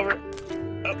over.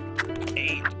 Up.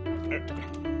 8.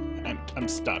 I'm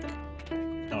stuck.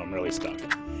 Oh, I'm really stuck.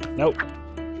 Nope.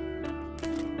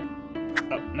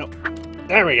 Oh, no.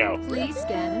 There we go. Please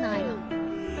scan an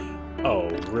item. Oh,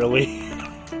 really?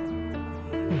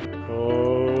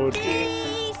 Oh, dear.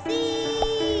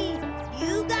 Stacy,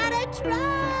 you gotta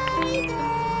try this.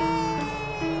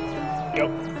 Yo.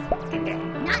 I'm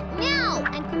down. Not now.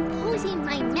 I'm composing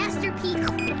my masterpiece.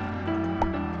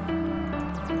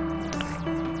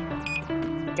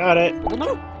 Got it.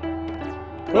 Oh.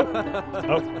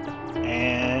 Oh.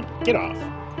 And get off.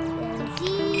 And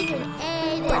Z and A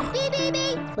and B, B, B.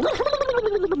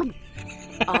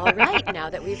 All right, now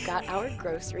that we've got our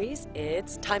groceries,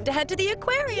 it's time to head to the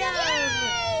aquarium.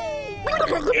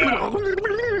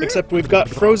 Except we've got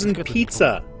frozen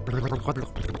pizza.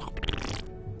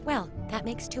 Well, that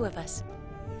makes 2 of us.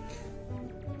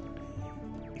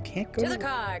 You can't go To the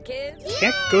car, kids.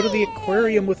 can't go to the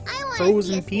aquarium with I wanna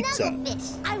frozen see a pizza.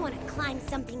 snugglefish. I want to climb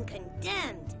something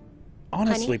condemned.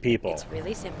 Honestly, Honey, people. It's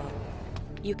really simple.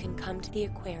 You can come to the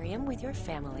aquarium with your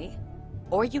family,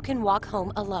 or you can walk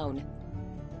home alone.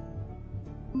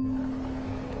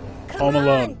 Come Home on,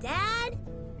 alone. Dad.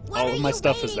 What All are of my you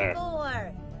stuff is waiting there.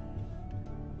 for?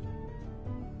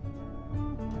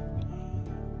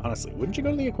 Honestly, wouldn't you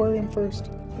go to the aquarium first?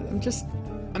 I'm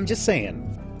just saying.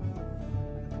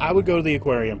 I would go to the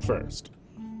aquarium first.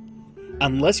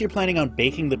 Unless you're planning on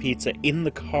baking the pizza in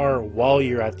the car while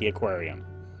you're at the aquarium.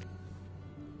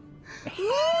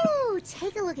 Ooh,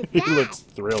 take a look at He that. looks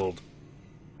thrilled.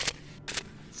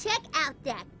 Check out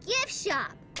that gift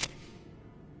shop.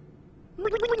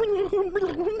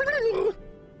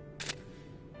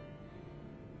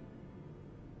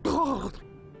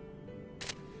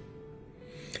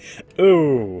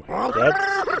 Ooh, that's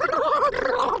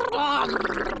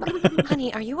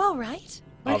Honey, are you all right?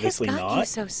 What Obviously has got you not.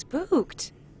 so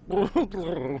spooked?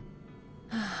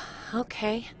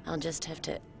 Okay, I'll just have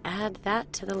to add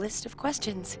that to the list of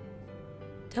questions.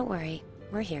 Don't worry,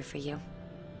 we're here for you.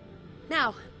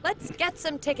 Now, let's get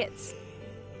some tickets.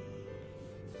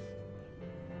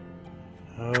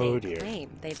 oh They dear. claim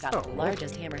they've got the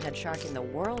largest hammerhead shark in the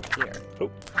world here.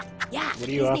 Oh, Yeah, What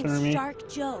are you his offering name's me? Shark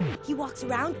Joe. He walks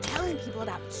around telling people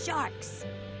about sharks.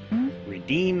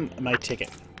 redeem my ticket.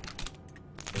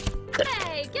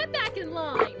 Hey, get back in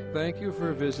line! Thank you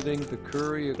for visiting the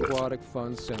Curry Aquatic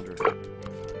Fun Center.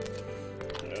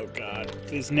 Oh god,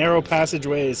 these narrow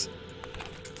passageways.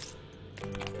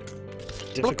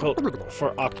 Difficult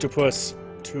for octopus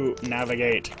to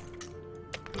navigate.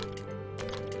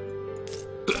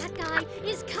 That guy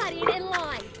is cutting in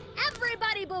line.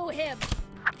 Everybody boo him!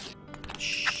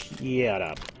 Shut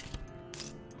up.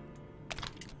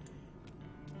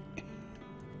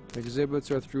 Exhibits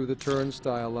are through the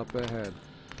turnstile up ahead.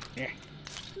 Yeah.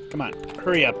 Come on,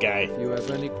 hurry up, guy. If you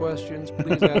have any questions,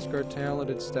 please ask our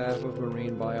talented staff of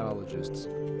marine biologists.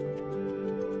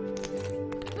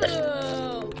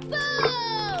 Boo! Boo!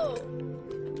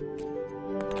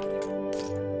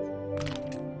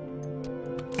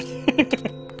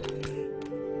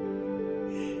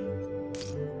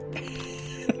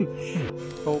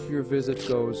 Hope your visit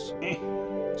goes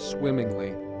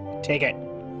swimmingly. Take it.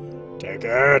 Take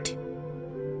it.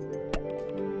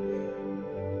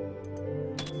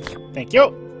 Thank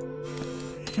you.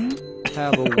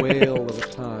 Have a whale of a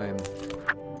time.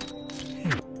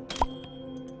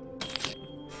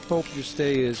 Hope your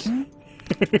stay is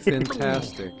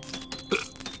fantastic.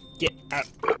 Get out.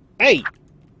 Hey!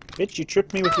 Bitch, you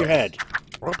tripped me with your head.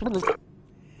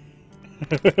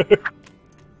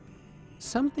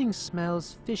 Something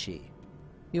smells fishy.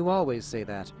 You always say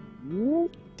that.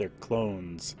 They're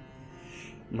clones.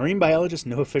 Marine biologists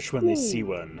know a fish when they see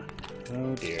one.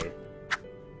 Oh dear.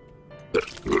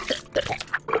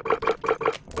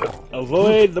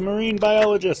 Avoid the marine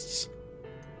biologists!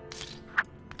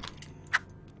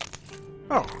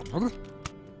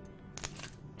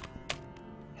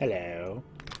 Hello.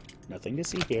 Nothing to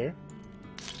see here.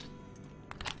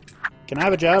 Can I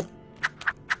have a job?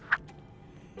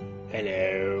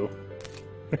 Hello.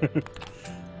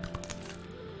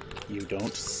 You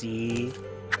don't see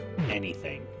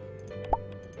anything.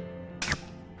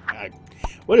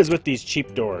 What is with these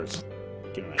cheap doors?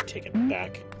 Give me my ticket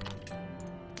back.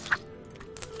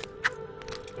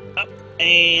 Up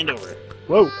and over.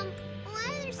 Whoa! Why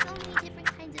are there so many different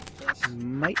kinds of fish?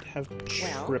 Might have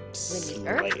Well, trips when the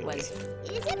Earth slightly. was...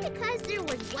 Is it because there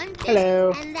was one fish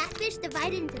Hello. and that fish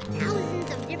divided into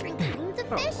thousands of different kinds of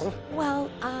fish? Well,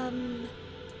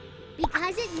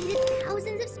 Because it needed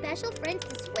thousands of special friends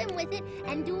to swim with it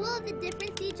and do all the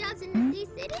different sea jobs in the sea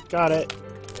city? Got it.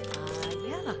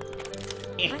 yeah.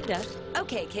 Kinda.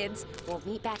 Okay, kids. We'll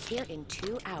meet back here in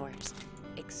 2 hours.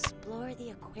 Explore the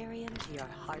aquarium to your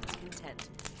heart's content.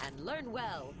 And learn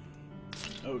well.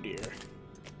 Oh dear.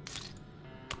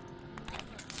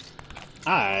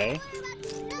 I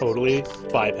totally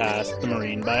bypassed the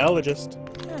marine biologist.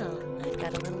 Oh, I've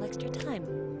got a little extra time.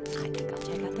 I think I'll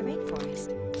check out the rainforest.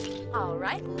 All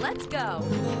right, let's go.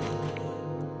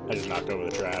 I just knocked over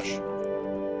the trash.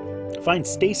 Find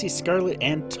Stacy, Scarlet,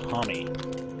 and Tommy.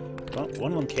 Well,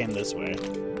 one of them came this way.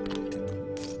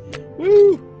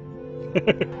 Woo!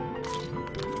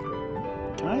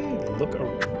 Can I look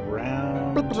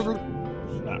around?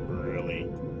 Not really.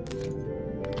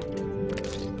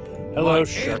 Hello, My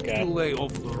Sharkat. delay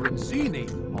of Lorenzini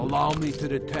allow me to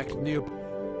detect near.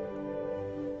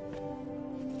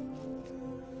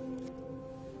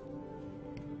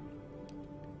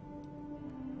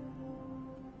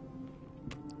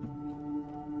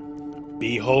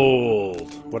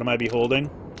 Behold. What am I beholding?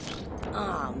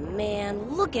 Oh man,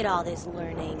 look at all this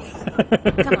learning.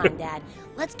 Come on, Dad.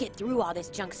 Let's get through all this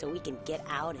junk so we can get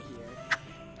out of here.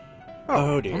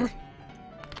 Oh dear.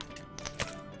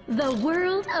 The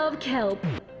world of kelp.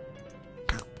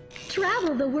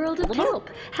 Travel the world of kelp.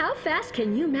 How fast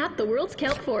can you map the world's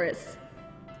kelp forests?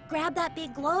 Grab that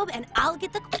big globe and I'll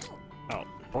get the... Oh.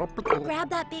 Grab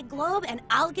that big globe and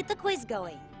I'll get the quiz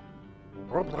going.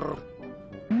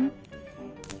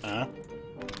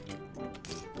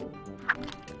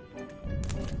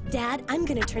 Dad, I'm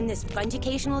gonna turn this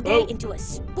fungicational day into a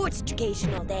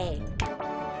sports-educational day.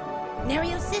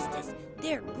 Neriocystis,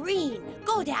 they're green.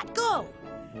 Go, Dad, go!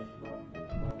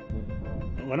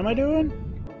 What am I doing?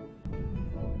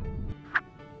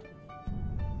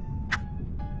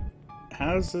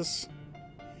 How's this?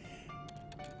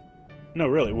 No,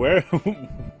 really, where?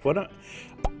 What?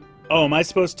 Oh, am I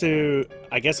supposed to?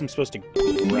 I guess I'm supposed to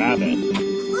grab it.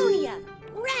 Clunia,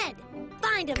 red!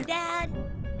 Find him, Dad!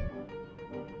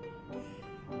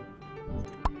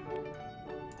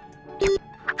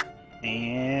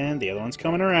 And the other one's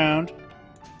coming around.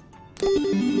 Dad,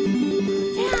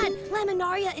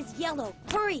 Laminaria is yellow.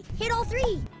 Hurry, hit all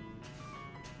three!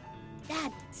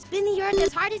 Dad, spin the earth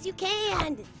as hard as you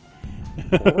can!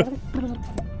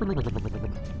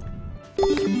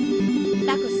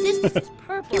 Lacocystis is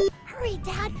purple. Hurry,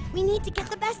 Dad, we need to get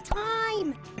the best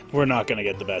time! We're not gonna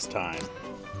get the best time.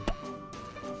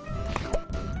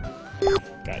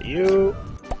 Got you.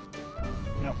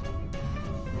 Nope.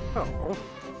 Oh.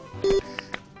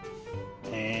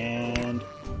 And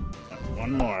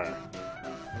one more.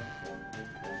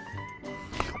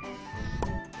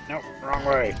 Nope, wrong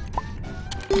way.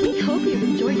 We hope you've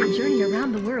enjoyed your journey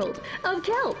around the world of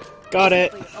kelp. Got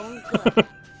it. For your own good.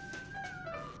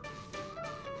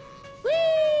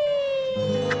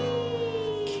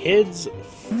 kids'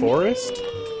 forest?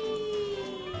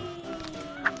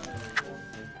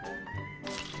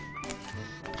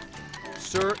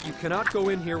 Sir, you cannot go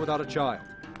in here without a child.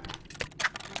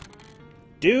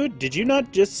 Dude, did you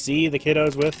not just see the kid I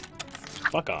was with?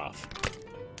 Fuck off.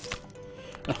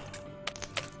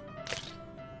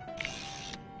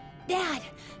 Dad,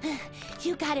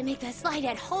 you gotta make the slide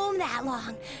at home that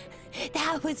long.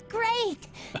 That was great.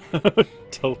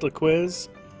 Tilt-a-quiz.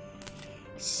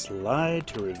 Slide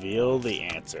to reveal the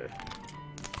answer.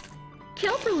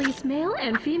 Kelp release male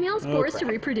and female spores to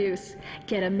crap. reproduce.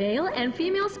 Get a male and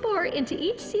female spore into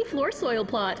each seafloor soil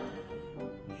plot.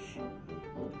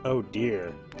 Oh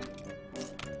dear.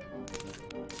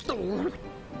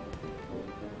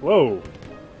 Whoa.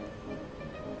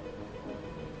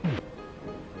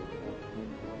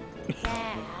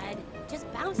 Dad,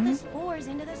 just bounce the spores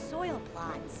into the soil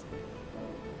plots.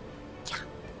 Yeah.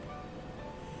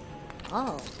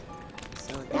 Oh,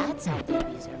 so that's how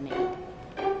babies are made.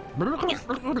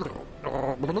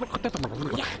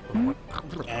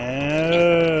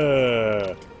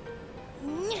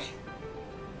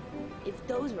 If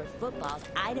those were footballs,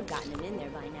 I'd have gotten them in there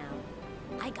by now.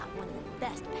 I got one of the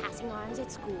best passing arms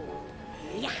at school.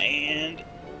 Yeah. And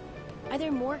Are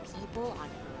there more people on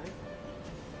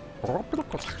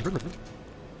Earth?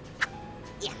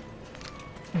 Yeah.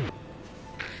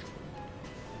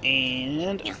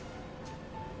 and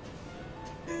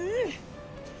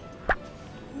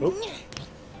oh.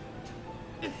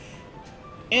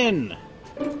 In.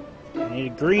 I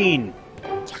need a green.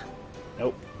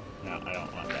 Nope. No, I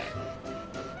don't want that.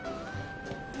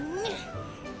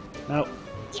 No,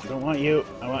 I don't want you.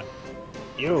 I want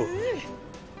you.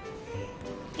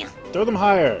 Throw them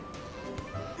higher.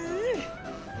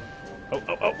 Oh,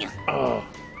 oh, oh. Oh.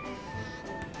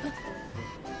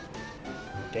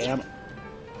 Damn.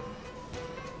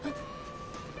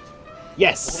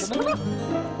 Yes!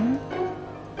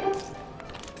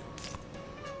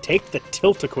 Take the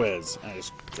tilt-a-quiz. I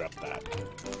just dropped that.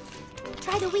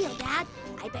 Try the wheel, Dad.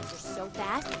 I bet you're so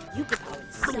fast, you could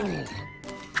probably suck it.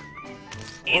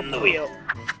 In the wheel.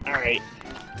 Alright.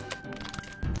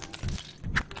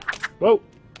 Whoa!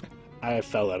 I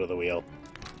fell out of the wheel.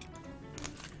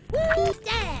 Woo,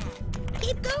 Dad!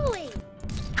 Keep going!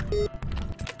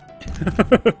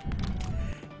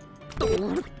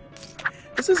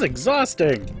 This is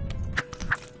exhausting.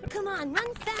 Come on,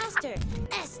 run faster.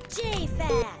 SJ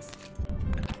fast.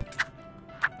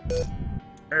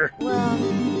 Well,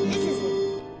 this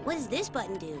isn't. What does this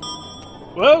button do?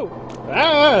 Whoa!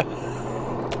 Ah!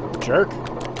 Jerk.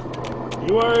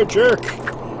 You are a jerk.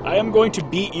 I am going to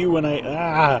beat you when I...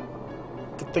 Ah!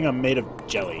 Good thing I'm made of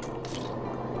jelly.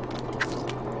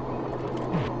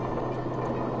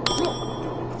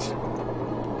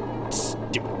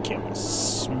 Stupid kid. I'm gonna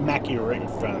smack you right in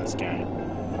front of this guy.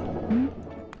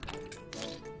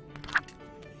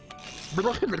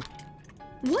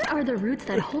 What are the roots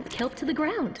that hold kelp to the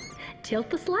ground? Tilt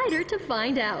the slider to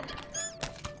find out.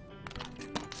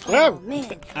 Oh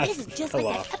man, I this is just fell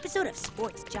like off. that episode of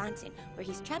Sports Johnson, where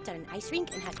he's trapped on an ice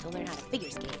rink and has to learn how to figure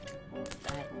skate.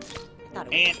 But I thought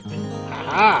it was And...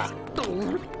 Aha!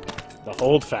 The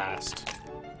hold fast.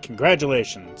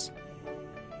 Congratulations.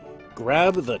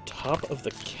 Grab the top of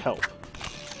the kelp.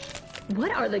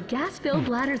 What are the gas-filled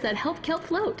bladders that help kelp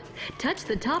float? Touch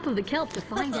the top of the kelp to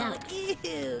find out.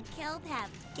 Ew, kelp have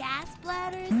gas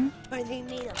bladders? Are they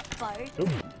made of fart? Ooh.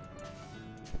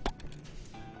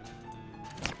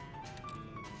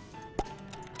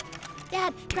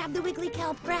 Dad, grab the wiggly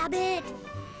kelp, grab it!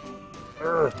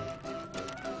 Urgh.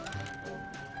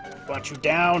 Want you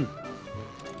down.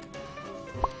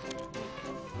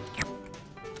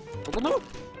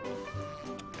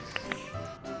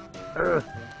 Urgh.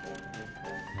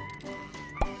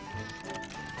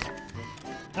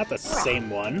 Not the same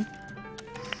one.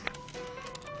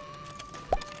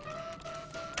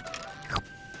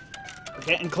 We're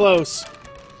getting close.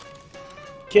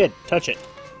 Kid, touch it.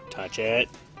 Touch it.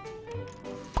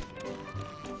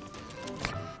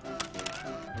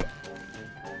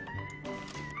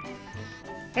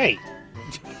 Hey!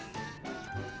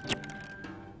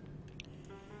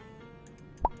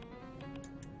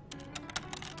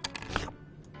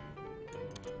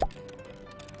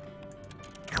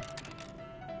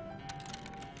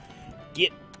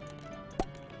 Get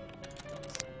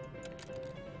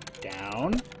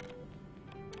down.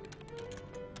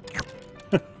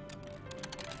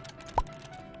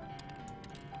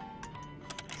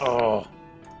 Oh.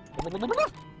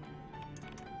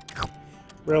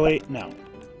 Really? No.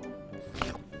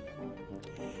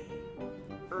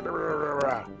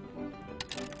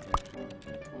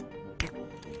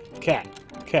 Okay.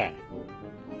 Okay.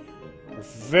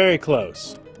 very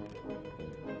close.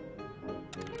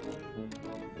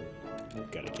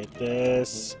 Gotta get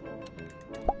this.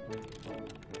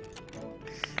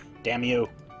 Damn you.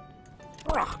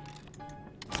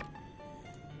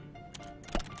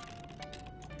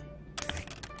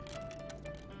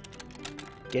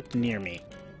 Get near me.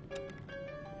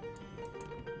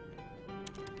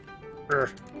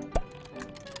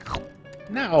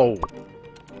 No!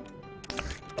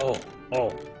 Oh,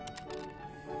 oh.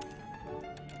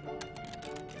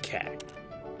 Okay.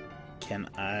 Can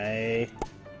I...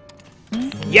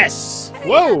 Yes!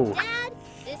 Whoa! Dad,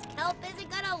 this kelp isn't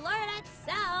gonna learn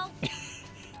itself.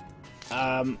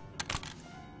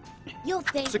 You'll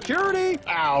think. Security!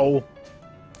 Ow!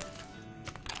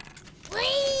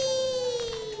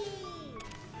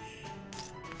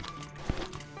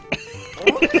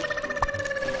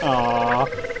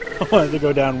 Aww. I wanted to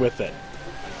go down with it.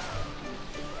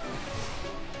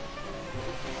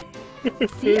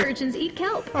 Sea urchins eat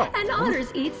kelp, and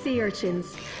otters eat sea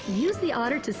urchins. Use the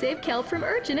otter to save kelp from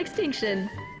urchin extinction.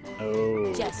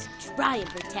 Oh. Just try and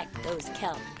protect those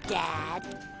kelp,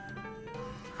 Dad.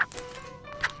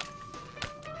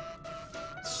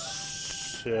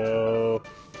 So...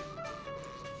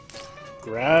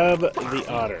 grab the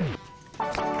otter.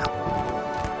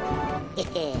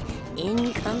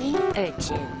 Incoming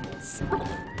urchins.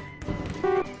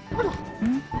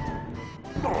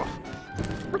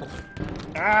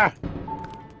 Ah!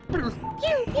 Pew,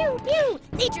 pew, pew!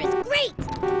 Nature is great!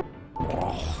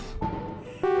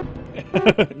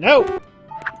 No!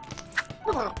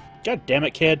 God damn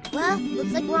it, kid. Well,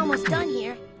 looks like we're almost done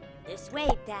here. This way,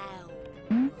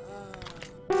 down.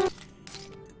 This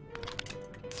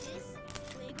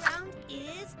playground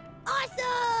is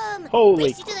awesome! Holy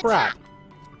Race you to the crap. top.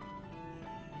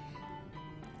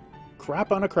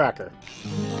 Crap on a cracker.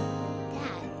 Dad,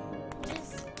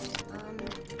 just,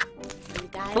 you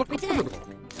gotta pretend.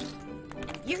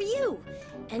 You're you,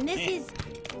 and this is,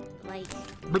 like,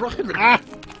 Ah!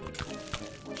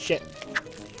 Shit.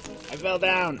 I fell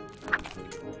down.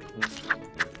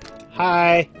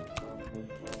 Hi.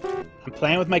 I'm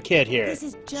playing with my kid here. this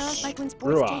is just like when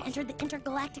Screw Sports Day off. entered the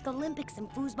Intergalactic Olympics and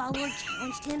Foosball Lord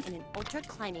challenged him in an ultra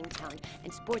climbing challenge.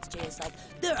 And Sports Day is like,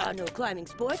 there are no climbing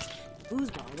sports.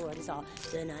 Foosball Lord is all,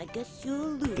 then I guess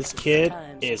you'll lose. This kid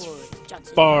time, is Sports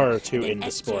Johnson." far too Then into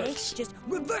SJ sports. just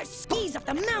reverse skis up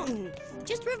the mountain.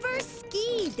 Just reverse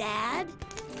ski, Dad.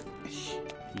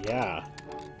 Yeah.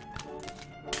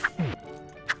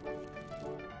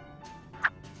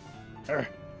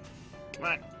 Come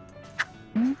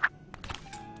on.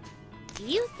 Do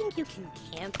you think you can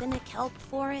camp in a kelp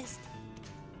forest?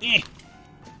 Eh.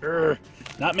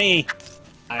 Not me.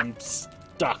 I'm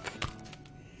stuck.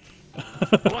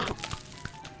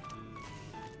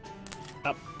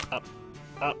 Up, up,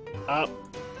 up, up.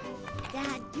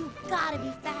 Dad, you gotta be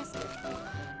faster.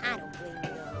 I don't blame you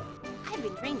though. I've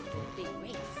been training for a big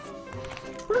race.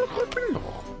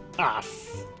 Ah,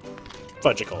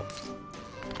 fudgicle.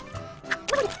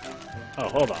 Oh,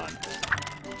 hold on.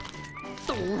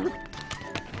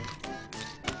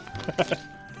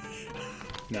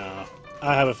 No,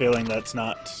 I have a feeling that's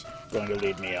not going to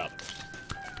lead me up.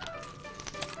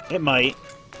 It might.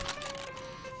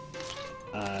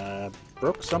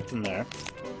 Broke something there.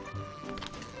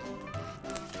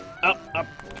 Up, up,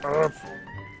 up,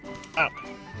 up.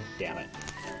 Damn it.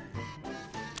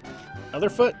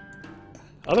 Other foot?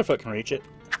 Other foot can reach it.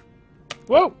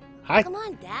 Whoa! Hi. Come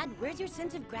on, Dad. Where's your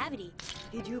sense of gravity?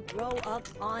 Did you grow up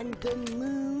on the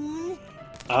moon?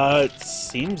 It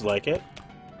seems like it,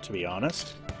 to be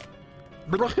honest.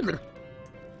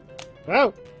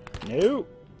 Oh! No!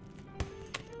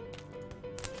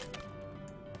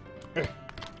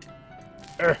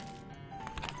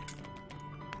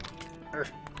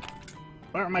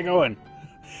 Where am I going?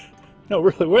 No,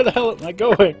 really, where the hell am I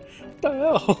going? What the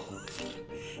hell?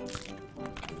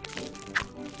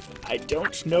 I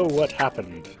don't know what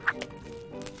happened.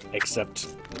 Except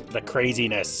the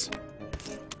craziness.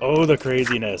 Oh, the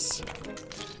craziness.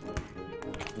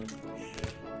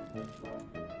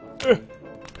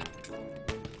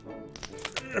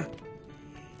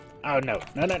 Oh, no.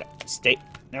 No, no, no. Stay.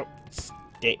 No.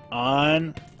 Stay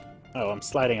on. Oh, I'm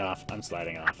sliding off. I'm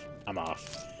sliding off. I'm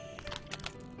off.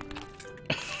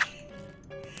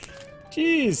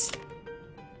 Jeez.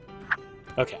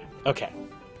 Okay. Okay.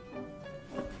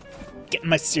 Getting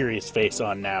my serious face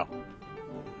on now.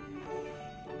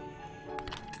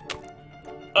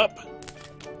 Up.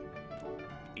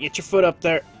 Get your foot up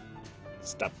there.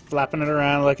 Stop flapping it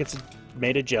around like it's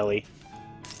made of jelly.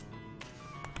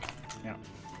 Now.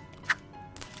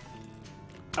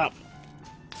 Up.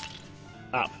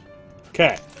 Up.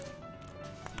 Okay.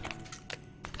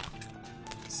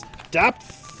 Stop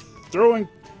throwing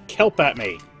kelp at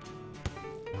me.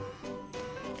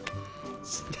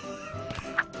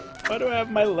 Why do I have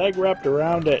my leg wrapped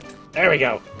around it? There we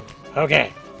go.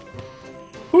 Okay.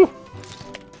 Whew.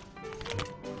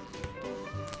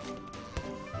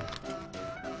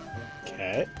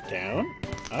 Okay, down,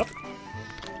 up.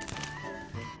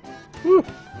 Whew.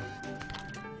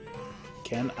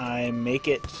 Can I make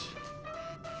it?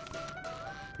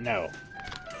 No.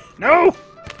 No!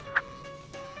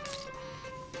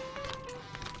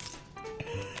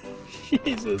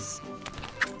 Jesus.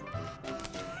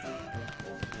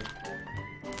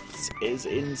 This is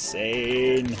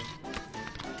insane.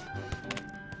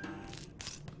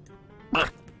 Up.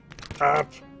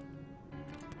 Up.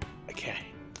 Okay.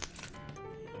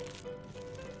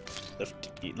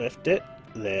 Lift it.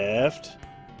 Lift.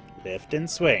 Lift and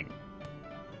swing.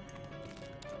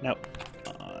 No.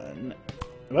 On.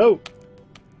 Whoa!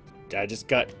 I just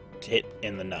got hit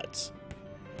in the nuts.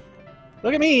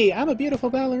 Look at me! I'm a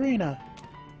beautiful ballerina!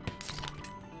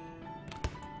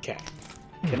 Okay.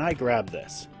 Can I grab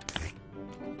this?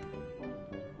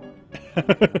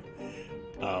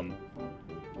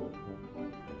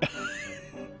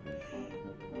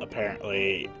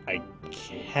 Apparently, I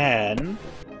can.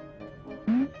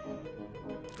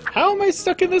 How am I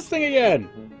stuck in this thing again?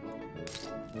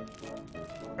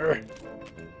 Urgh.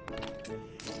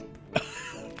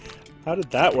 How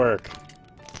did that work?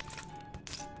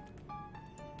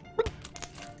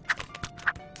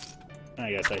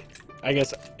 I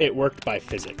guess it worked by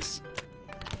physics.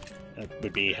 That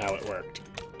would be how it worked.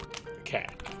 Okay.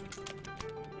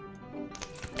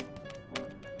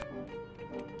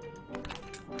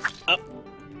 Up.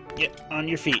 Get on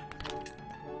your feet.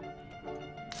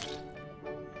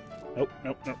 Nope,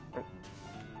 nope, nope, nope.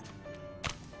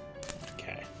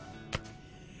 Okay.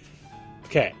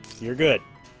 Okay, you're good.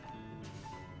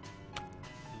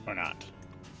 Or not.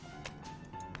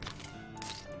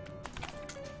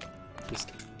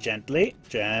 Just gently,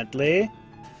 gently.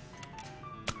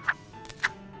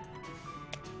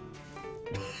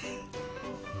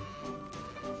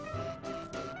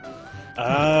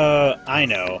 I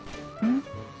know.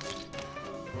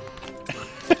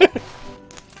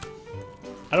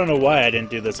 I don't know why I didn't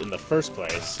do this in the first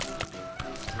place.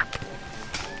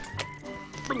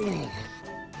 Oh.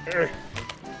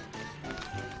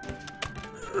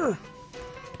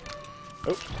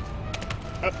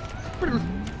 Up.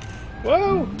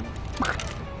 Whoa!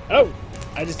 Oh!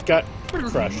 I just got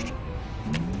crushed.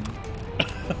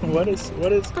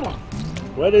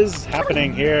 What is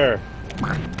happening here?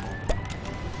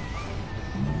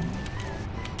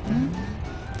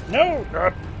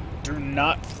 No! Do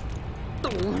not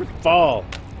fall.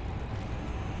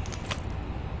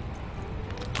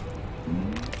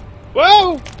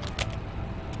 Whoa!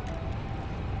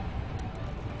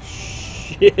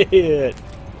 Shit!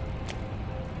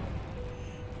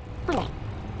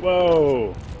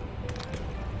 Whoa!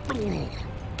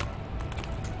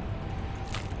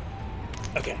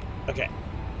 Okay, okay.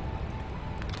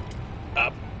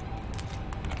 Up.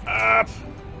 Up.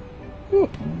 Whew.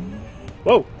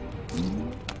 Whoa!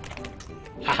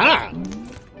 Ha-ha!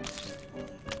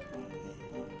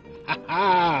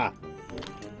 Ha-ha!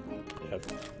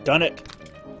 I've done it.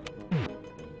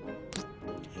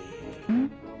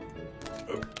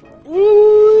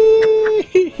 Woo!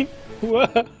 Whoa!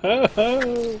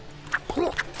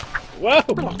 Whoa!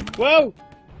 Whoa!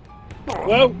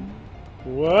 Whoa!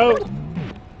 Whoa!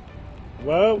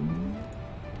 Whoa!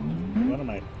 What am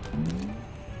I?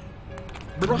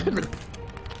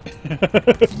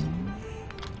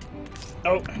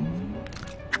 Oh!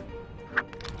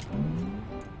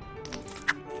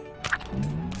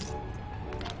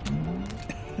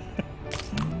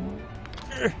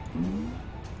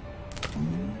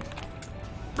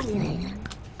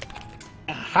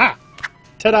 Aha!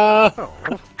 Ta-da!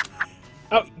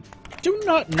 Oh, do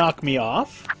not knock me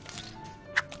off.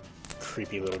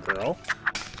 Creepy little girl.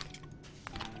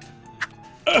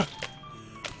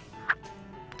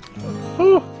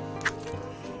 Whew.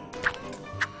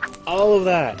 All of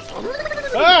that.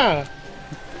 Ah!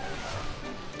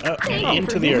 Oh, Thank you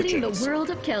into for the visiting urchins. the world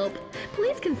of kelp.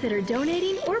 Please consider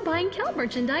donating or buying kelp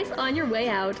merchandise on your way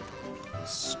out.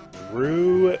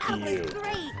 Screw That was you.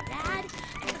 great, Dad.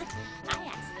 I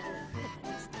accidentally.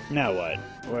 Now what?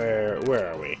 Where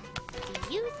are we?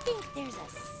 Do you think there's a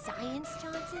Science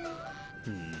Johnson?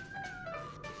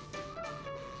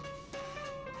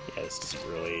 Yeah, this is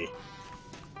really...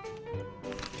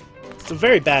 It's a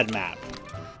very bad map.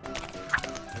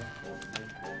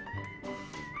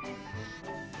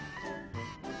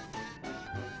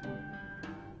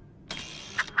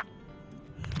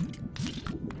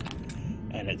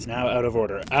 And it's now out of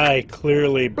order. I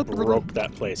clearly broke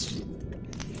that place.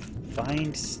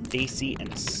 Find Stacy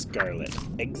and Scarlet.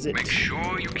 Exit. Make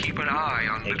sure you keep an eye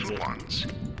on Exit. little ones.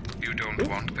 You don't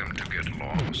want them to get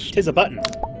lost. Tis a button.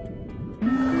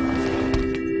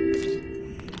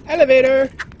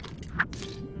 Elevator!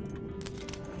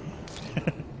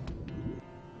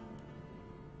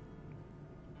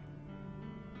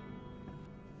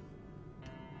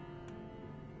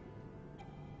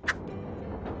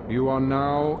 You are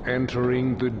now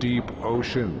entering the deep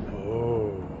ocean.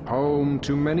 Oh. Home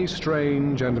to many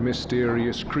strange and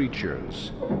mysterious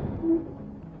creatures.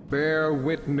 Bear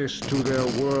witness to their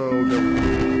world of...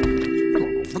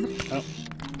 Oh.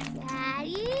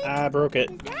 Daddy? I broke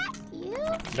it. Is that you?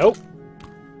 Nope.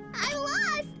 I'm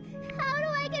lost! How do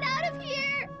I get out of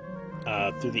here?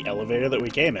 Through the elevator that we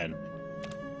came in.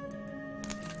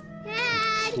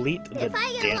 Dad! Complete the If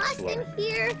I get dance lost floor. in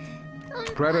here...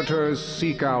 Predators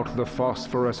seek out the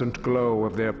phosphorescent glow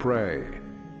of their prey.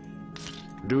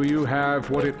 Do you have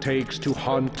what it takes to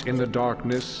hunt in the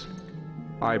darkness?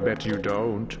 I bet you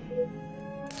don't.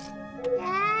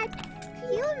 Dad,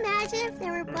 can you imagine if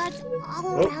there were bugs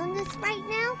all around us right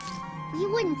now? We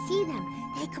wouldn't see them.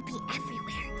 They could be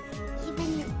everywhere.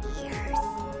 Even your ears.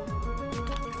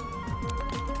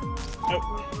 Nope.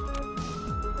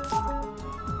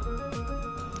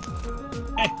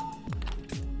 Hey.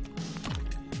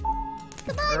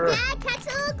 Come on, Dad, catch a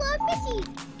little glowfishy.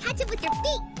 Catch it with your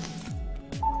feet.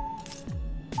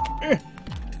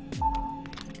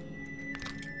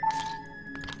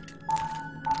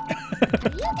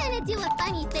 Are you gonna do a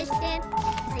funny fish dance?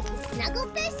 Like a snuggle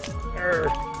fish?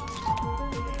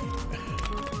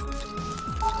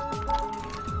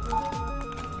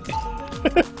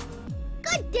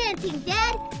 Good dancing,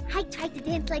 Dad. I tried to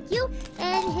dance like you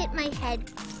and hit my head.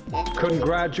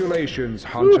 Congratulations,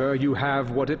 Hunter. You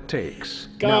have what it takes.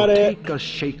 Got now it. Take a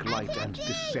shake light and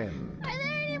descend. Are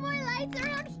there any more lights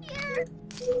around here?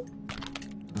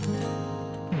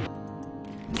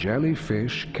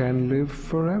 Jellyfish can live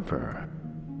forever.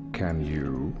 Can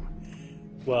you?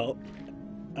 Well,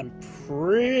 I'm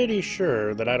pretty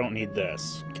sure that I don't need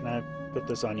this. Can I put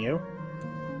this on you?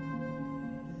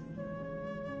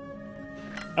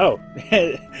 Oh,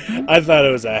 I thought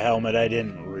it was a helmet. I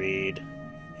didn't read.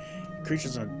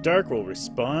 Creatures in the dark will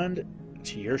respond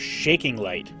to your shaking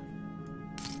light.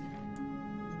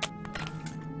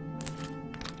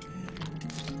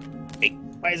 Hey,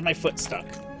 why is my foot stuck?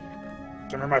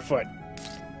 Give me my foot.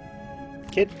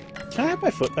 Kid, can I have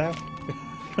my foot back?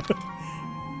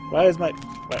 Why is my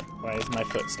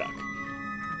foot stuck?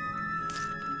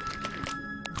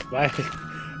 Why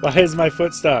is my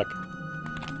foot stuck?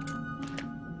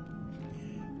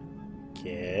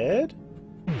 Kid?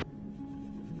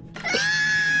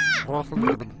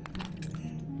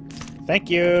 Thank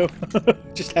you.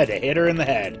 Just had to hit her in the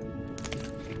head.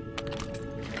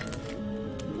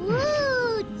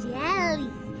 Ooh, jellies.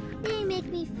 They make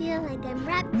me feel like I'm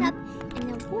wrapped up in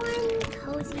a warm,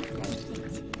 cozy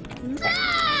blanket.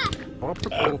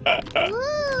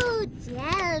 Ooh,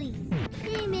 jellies.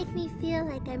 They make me feel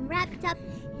like I'm wrapped up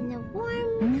in a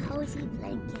warm, cozy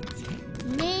blanket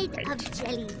made of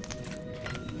jelly.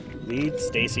 Lead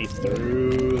Stacy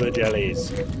through the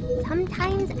jellies.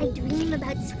 Sometimes I dream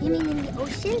about swimming in the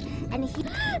ocean and he...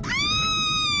 Ah!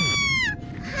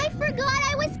 I forgot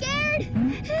I was scared!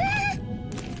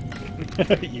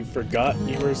 You forgot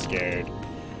you were scared.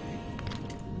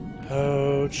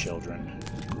 Oh, children.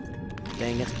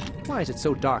 Dang it. Why is it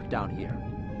so dark down here?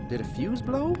 Did a fuse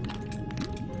blow?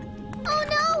 Oh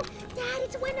no! Dad,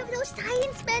 it's one of those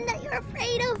science men that you're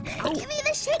afraid of! Give me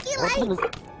the shaky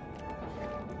lights!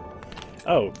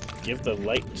 Oh, give the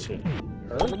light to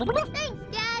her? Thanks,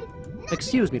 Dad!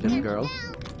 Excuse me, little girl.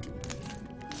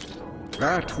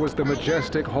 That was the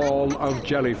majestic hall of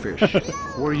jellyfish.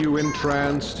 Were you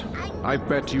entranced? I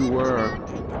bet you were.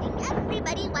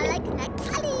 Everybody while I connect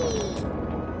Tully!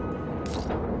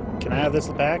 Can I have this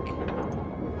back?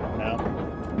 No?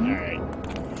 Alright.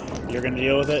 You're gonna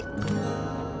deal with it?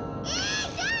 Hey,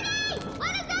 Daddy!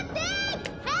 What is that thing?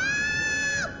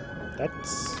 Help!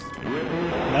 That's...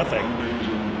 nothing.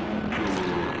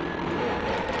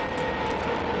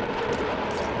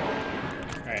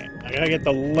 Alright, I gotta get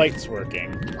the lights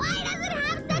working. Why does it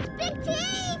have such big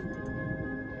teeth?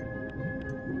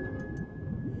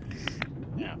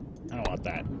 Yeah, I don't want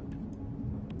that.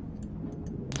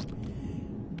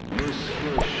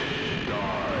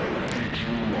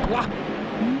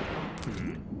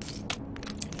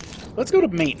 Let's go to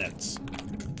maintenance.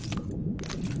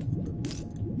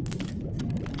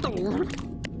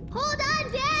 Hold on,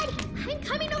 Dad! I'm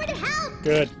coming over to help!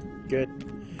 Good, good.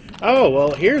 Oh,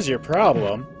 well, here's your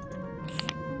problem.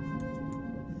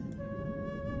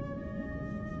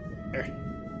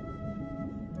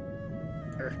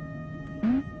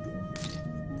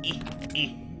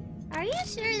 Are you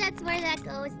sure that's where that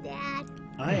goes, Dad?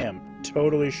 I am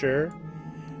totally sure.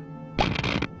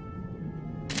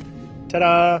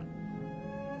 Ta-da!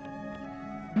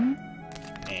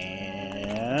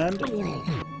 And...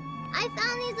 I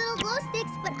found these little glow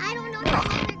sticks, but I don't know how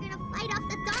long they're gonna fight off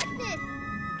the darkness.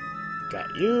 Got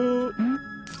you.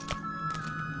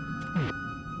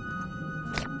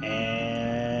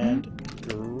 And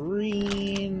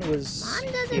green was Mom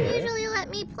doesn't here. usually let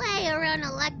me play around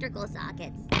electrical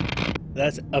sockets.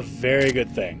 That's a very good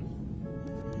thing.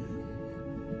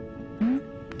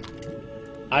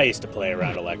 I used to play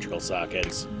around electrical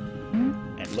sockets.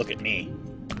 And look at me.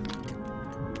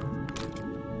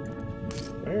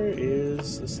 Where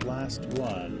is this last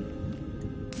one?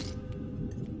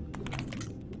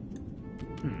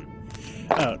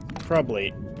 Oh,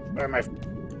 probably. Where am I?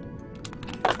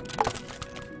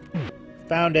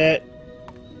 Found it.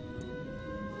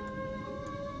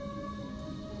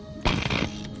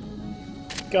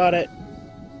 Got it.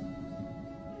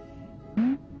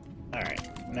 Alright.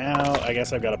 Now, I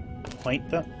guess I've got to point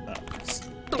them. Oh,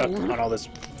 stuck on all this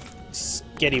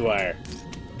skitty wire.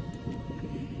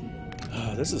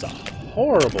 Oh, this is a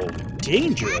horrible,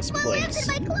 dangerous place. That's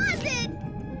what lives in my closet!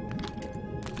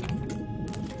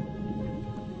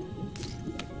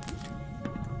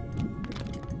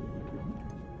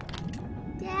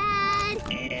 Dad,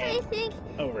 I think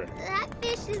over. that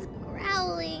fish is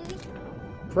growling.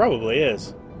 Probably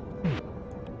is.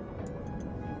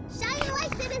 Shine your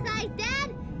lights in his eyes, Dad!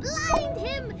 Blind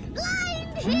him!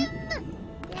 Blind him!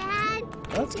 Dad,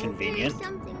 That's I think convenient. there's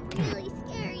something really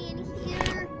scary in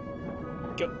here.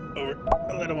 Go over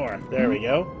a little more. There we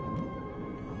go.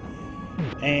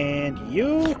 And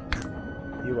you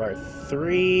are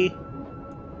 3.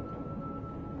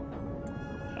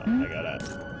 Oh, I gotta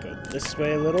go this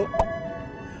way a little.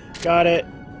 Got it.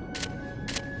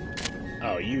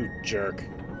 Oh, you jerk.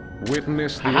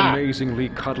 Witness the Aha. amazingly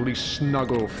cuddly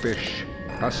Snugglefish.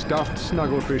 A stuffed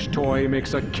Snugglefish toy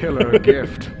makes a killer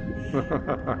gift.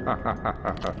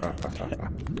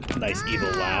 Nice evil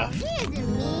laugh. He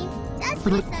isn't mean. Just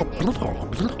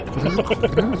misunderstood.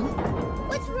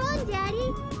 What's wrong, Daddy?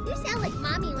 You sound like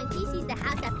Mommy when she sees the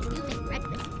house after you make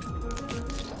breakfast.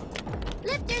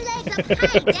 Lift your legs up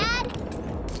high, Dad!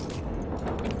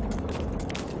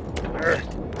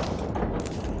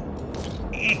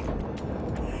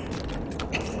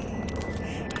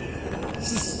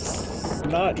 This is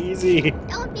not easy.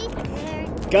 Don't be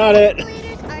scared. Got it.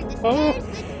 Escalators are just Oh. stairs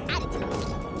with attitudes.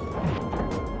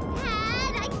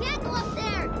 Dad, I can't go up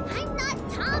there. I'm not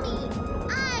Tommy.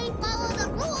 I follow the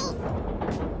rules.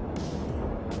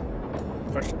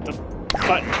 Push the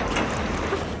button.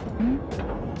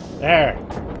 There.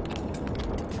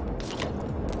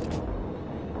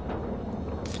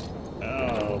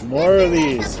 Oh, more of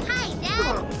these. Up high,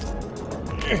 Dad.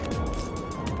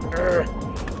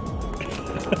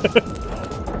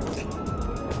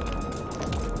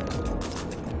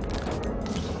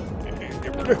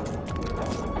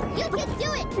 You can do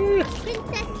it. A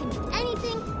princess can do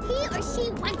anything he or she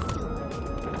wants to.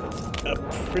 A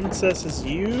princess is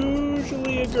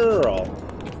usually a girl.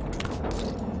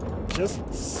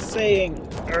 Just saying.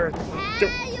 You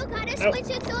gotta switch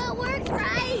it so it works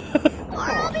right. Or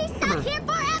we'll be stuck here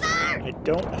forever. I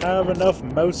don't have enough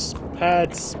mouse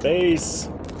pad space.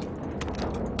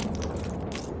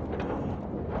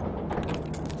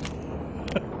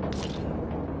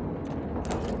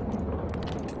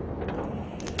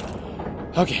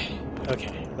 Okay,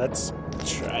 let's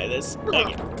try this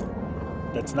again.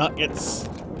 Let's not get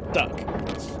stuck.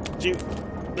 Let's do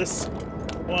this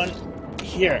one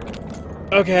here.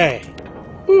 Okay.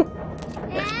 Woo.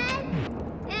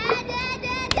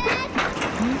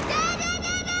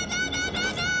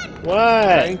 What?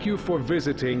 Thank you for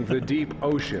visiting the deep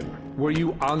ocean. Were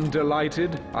you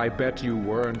undelighted? I bet you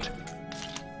weren't.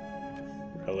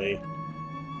 Really?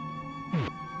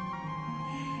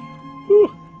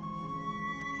 Whew.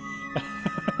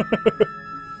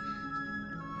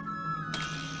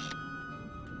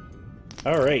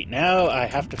 Alright, now I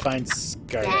have to find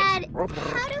Scarlet. Dad, how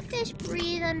do fish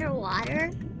breathe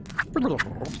underwater?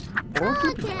 How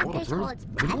can a fish hold its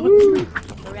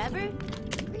breath? Forever?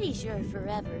 Pretty sure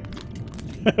forever.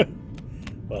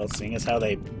 Well, seeing as how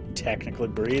they technically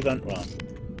breathe on... Well,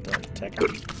 don't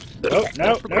technically... Oh,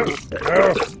 no! How many fish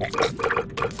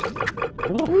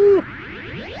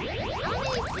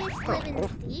live in the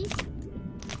sea?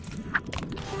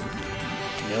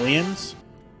 Millions?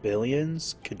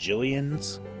 Billions?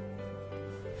 Cajillions?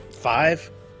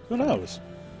 5? Who knows?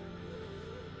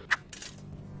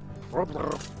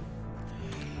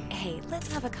 Hey,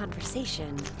 let's have a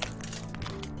conversation.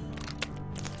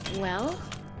 Well,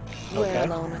 We're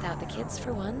alone without the kids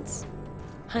for once.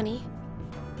 Honey,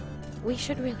 we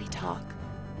should really talk.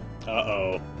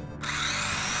 Uh-oh.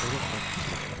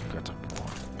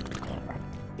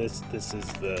 This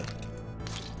is the...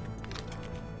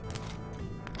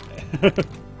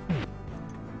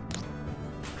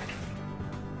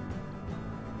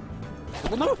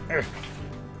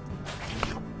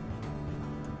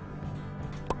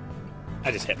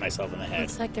 I just hit myself in the head.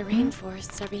 Looks like the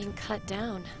rainforests are being cut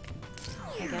down.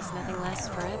 I guess nothing lasts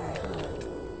forever, huh?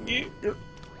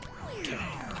 Okay.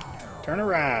 Turn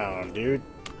around, dude.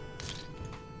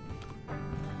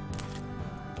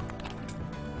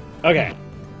 Okay.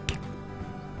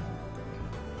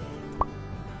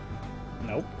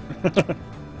 Nope.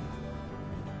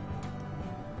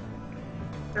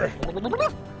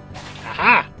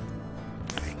 Aha!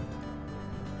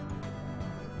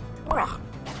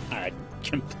 I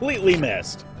completely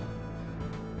missed.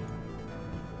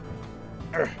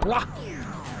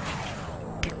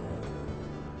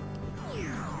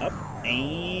 Up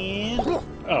and...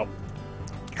 Oh.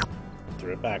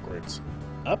 Threw it backwards.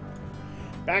 Up,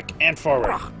 back, and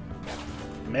forward.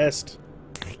 Missed.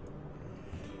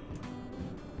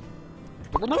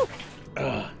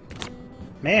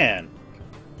 Man.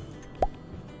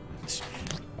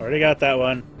 Already got that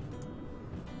one.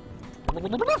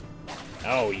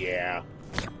 Oh, yeah.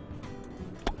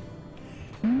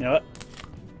 You know what?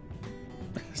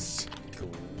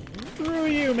 Screw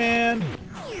you, man.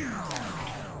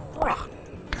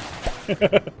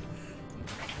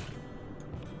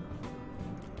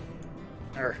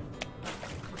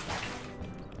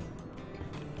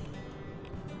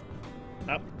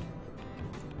 Up.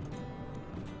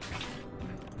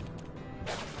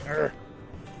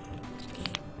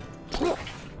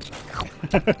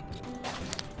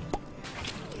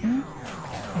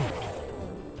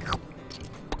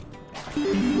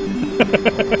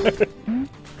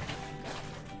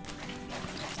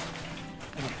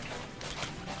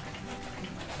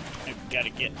 I've got to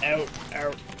get out.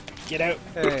 Get out.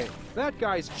 Hey, that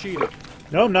guy's cheating.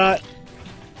 No, I'm not.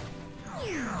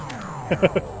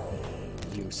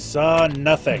 You saw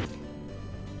nothing.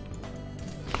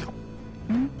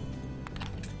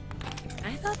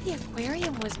 I thought the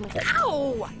aquarium was more...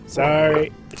 Ow!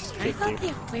 Sorry. I thought the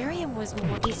aquarium was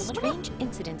more... These strange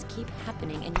incidents keep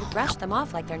happening and you brush them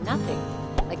off like they're nothing.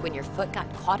 Like when your foot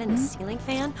got caught in the ceiling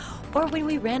fan, or when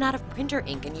we ran out of printer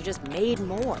ink and you just made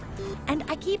more. And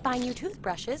I keep buying you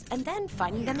toothbrushes and then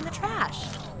finding them in the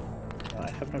trash. Well,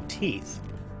 I have no teeth.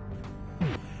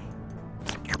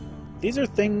 These are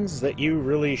things that you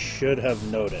really should have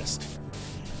noticed.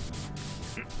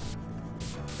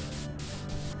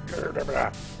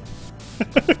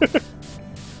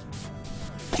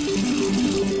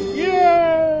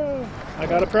 Yeah! I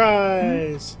got a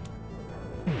prize!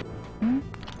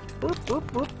 Boop, boop,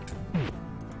 boop.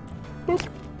 Boop.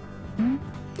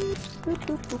 Boop,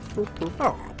 boop, boop, boop, boop.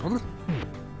 Oh.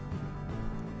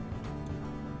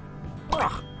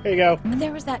 Here you go.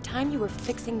 There was that time you were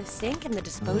fixing the sink and the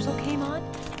disposal came on,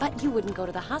 but you wouldn't go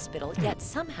to the hospital, yet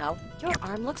somehow your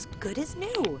arm looks good as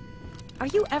new. Are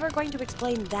you ever going to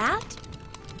explain that?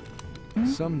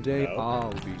 Someday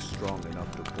I'll be strong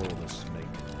enough to pull the snake.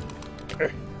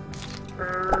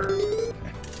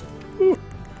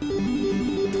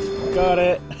 Got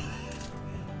it.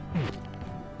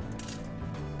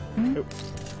 Nope.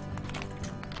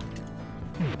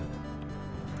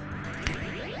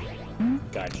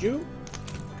 Got you.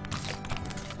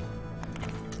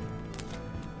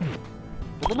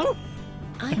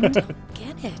 I don't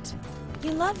get it.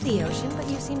 You love the ocean, but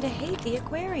you seem to hate the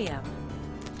aquarium.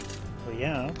 Well,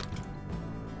 yeah.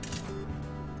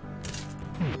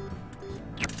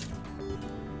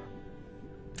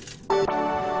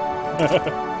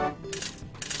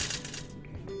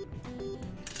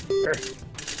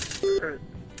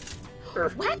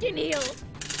 Wagon eel!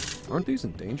 Aren't these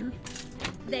endangered?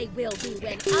 They will be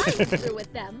when I'm through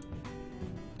with them.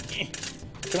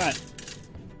 Come on.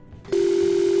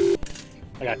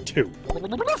 I got two.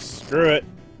 Screw it.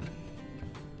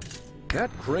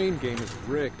 That crane game is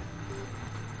rigged.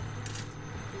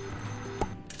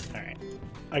 Alright.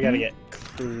 I gotta get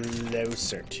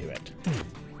closer to it.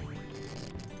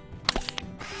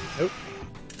 Nope.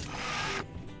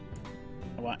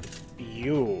 I want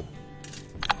you.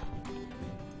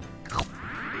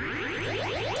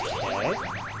 Okay.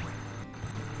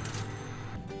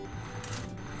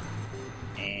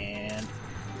 And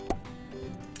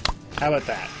how about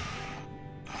that?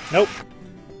 Nope.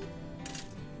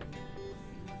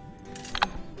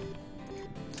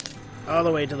 All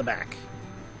the way to the back.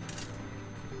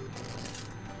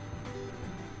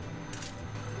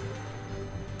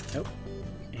 Nope.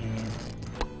 And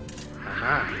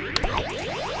Aha.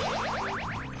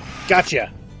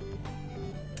 Gotcha.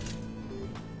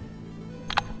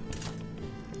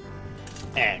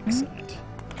 Excellent.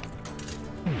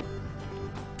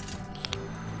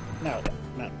 No,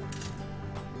 no.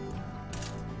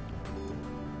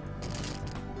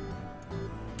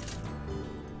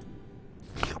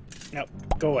 No,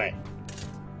 go away.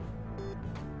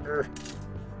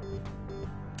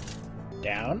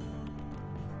 Down.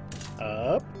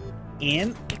 Up.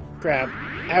 In. Grab.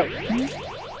 Out.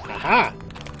 Aha!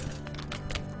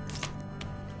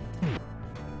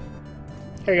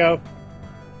 Here you go.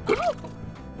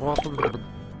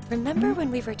 Remember when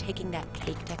we were taking that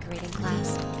cake decorating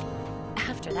class?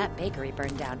 After that bakery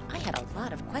burned down, I had a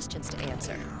lot of questions to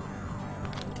answer.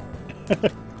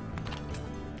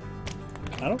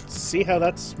 I don't see how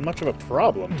that's much of a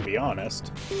problem, to be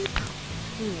honest.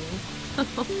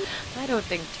 I don't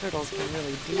think turtles can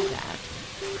really do that.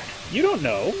 You don't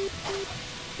know.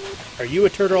 Are you a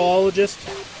turtleologist?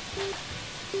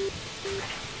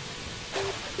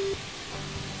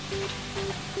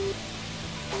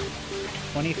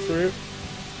 Through.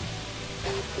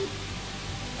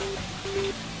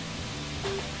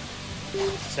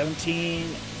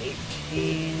 17,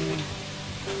 18,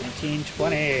 19,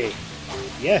 20.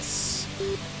 Yes!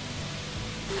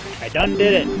 I done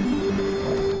did it!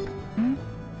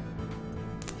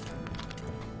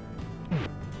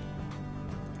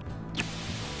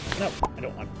 No, I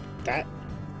don't want that.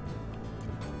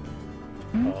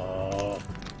 Oh.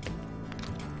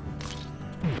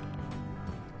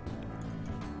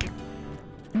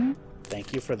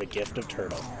 Thank you for the gift of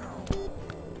turtle.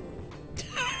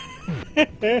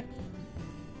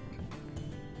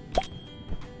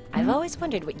 I've always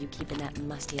wondered what you keep in that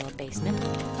musty old basement,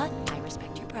 but I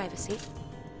respect your privacy.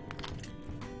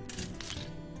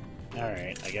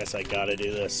 Alright, I guess I gotta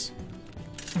do this.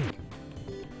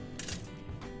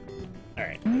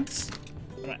 Alright, let's...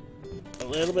 Come on. A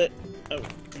little bit of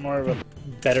more of a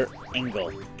better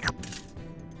angle.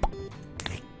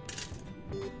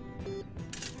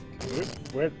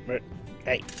 Where,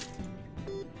 hey.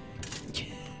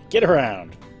 Get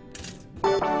around.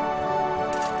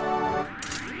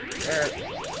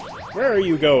 Where are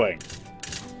you going?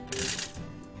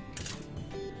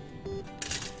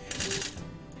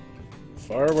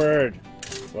 Forward.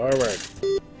 Forward.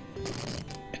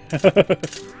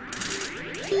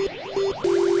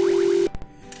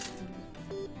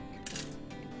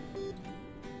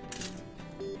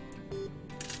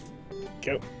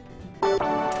 Go.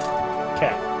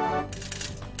 Okay.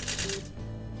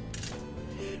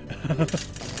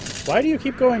 Why do you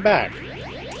keep going back?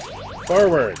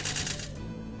 Forward.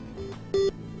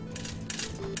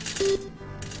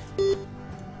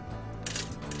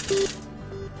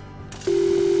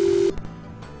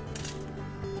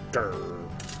 Grr.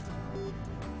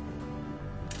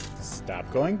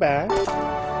 Stop going back.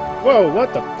 Whoa,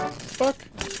 what the fuck?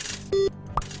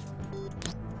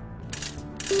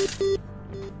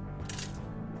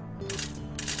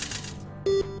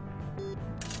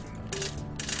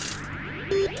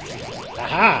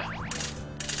 Aha!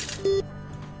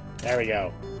 There we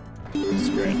go.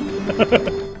 Screw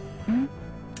it.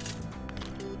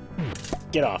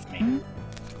 Get off me.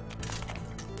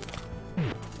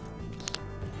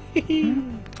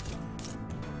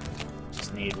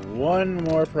 Just need one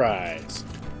more prize.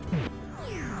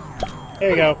 There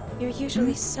you go. You're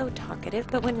usually so talkative,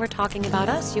 but when we're talking about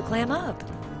us, you clam up.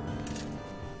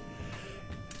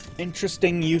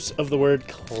 Interesting use of the word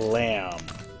clam.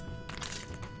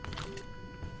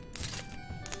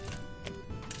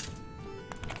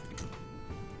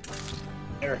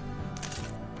 There.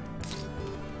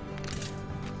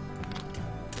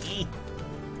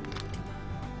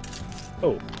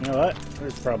 Oh, you know what?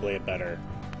 There's probably a better...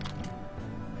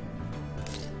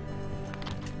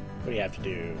 What do you have to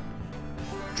do?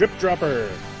 Drip dropper!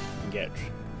 Get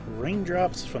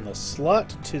raindrops from the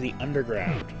slot to the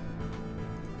underground.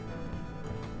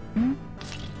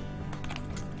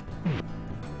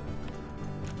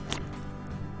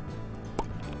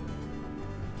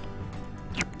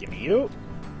 Gimme you.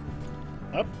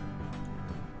 Up.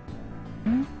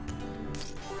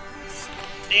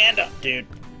 Stand up, dude.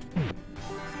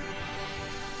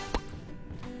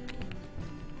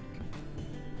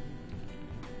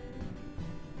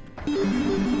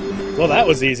 Well, that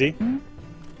was easy.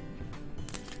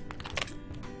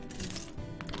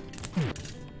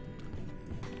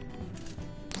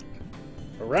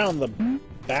 Around the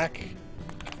back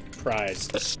prize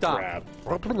grab.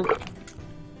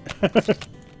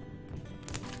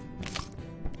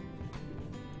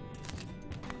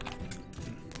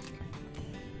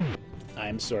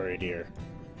 I'm sorry, dear.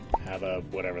 have a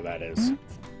whatever that is.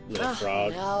 Little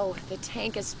frog. No, the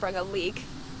tank has sprung a leak.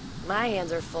 My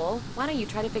hands are full. Why don't you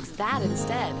try to fix that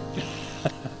instead?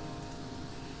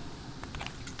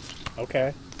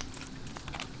 Okay.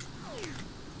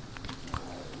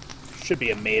 Should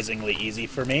be amazingly easy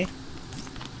for me.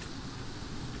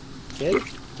 Kid,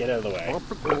 get out of the way.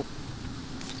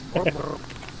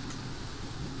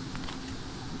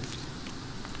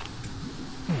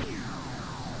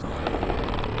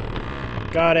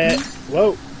 Got it.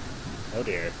 Whoa. Oh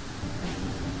dear.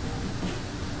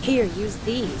 Here, use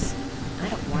these. I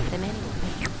don't want them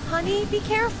anyway. Honey, be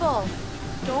careful.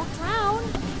 Don't drown.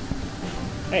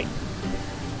 Hey.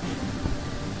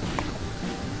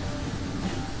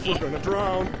 We're gonna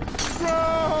drown.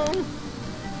 Drown!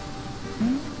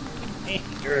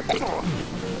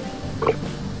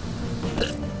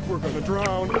 We're gonna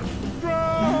drown.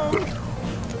 Drown!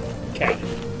 Okay.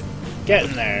 Get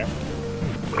in there.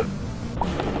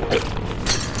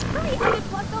 Hurry up and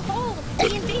plug the hole.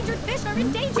 The endangered fish are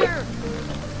in danger.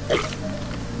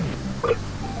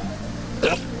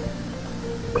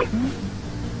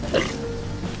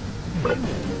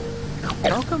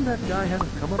 How come that guy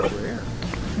hasn't come up for air?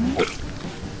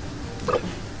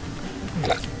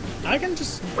 I can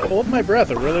just hold my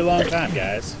breath a really long time,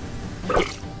 guys.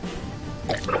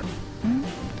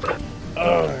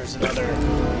 Oh, there's another.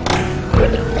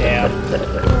 Damn.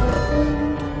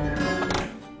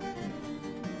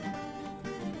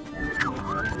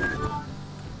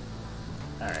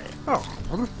 Alright. Oh.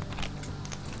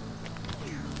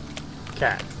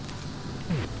 Cat.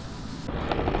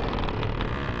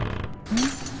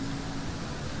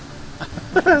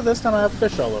 This time I have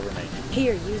fish all over me.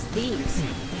 Here, use these.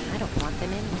 I don't want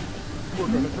them anyway. We're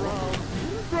gonna drown.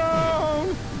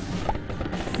 Drown!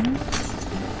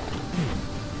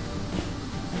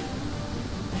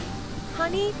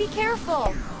 Honey, be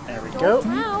careful. There we Don't go.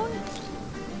 drown.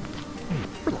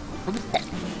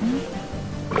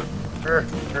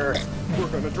 We're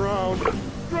gonna drown.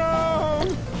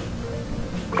 Drown!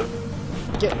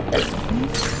 Get.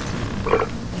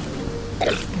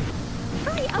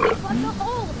 Hurry up and plug the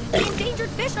hole. The endangered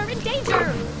fish are in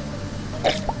danger.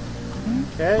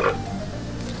 Okay.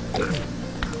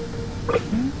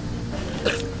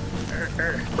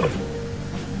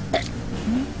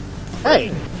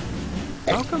 Hey!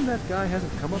 How come that guy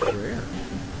hasn't come up for air?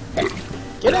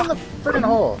 Get in the friggin'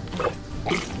 hole!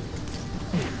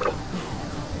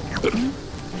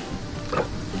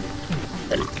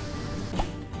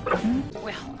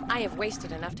 Well, I have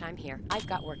wasted enough time here. I've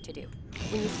got work to do.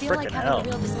 When you feel Frickin' like having hell. a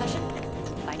real discussion,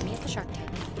 find me at the Shark Tank.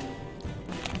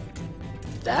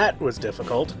 That was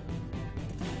difficult.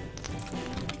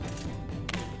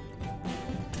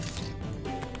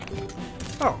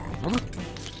 Oh.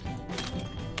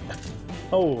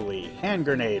 Holy hand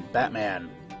grenade, Batman.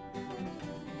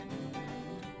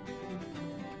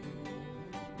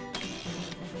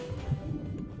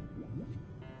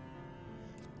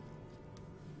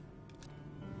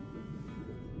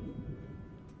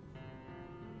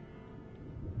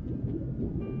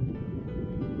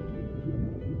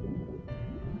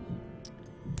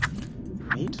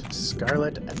 Meet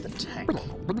Scarlet at the tank.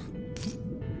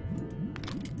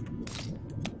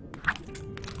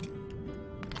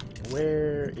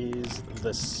 Where is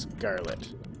the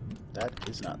Scarlet? That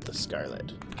is not the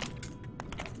Scarlet.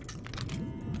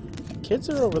 Kids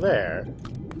are over there.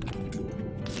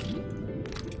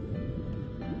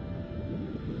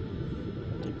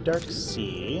 Deep Dark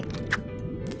Sea.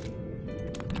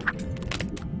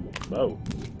 Whoa.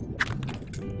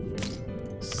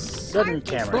 Sudden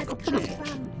camera change.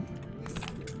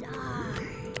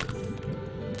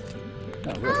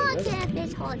 Oh, How really? long can a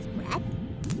fish hold its breath?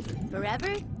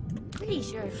 Forever? Pretty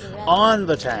sure forever. On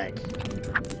the tank.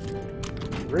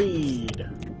 Read.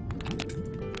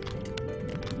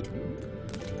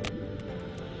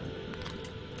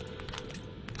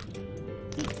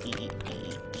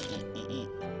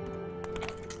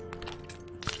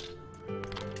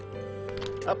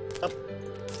 Up, up.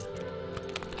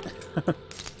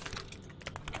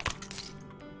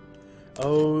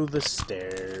 Oh, the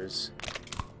stairs.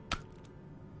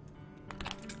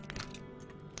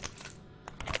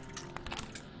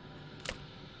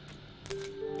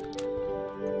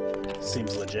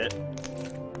 Seems legit.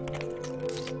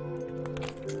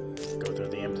 Go through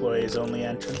the employees only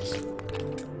entrance.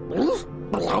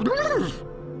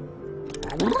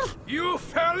 You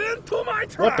fell into my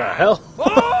trap! What the hell?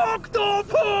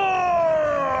 Octopus!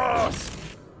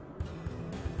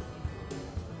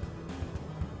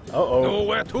 Uh-oh.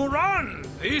 Nowhere to run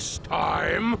this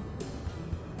time.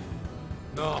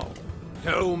 Now,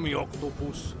 tell me,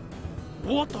 Octopus,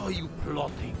 what are you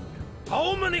plotting?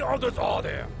 How many others are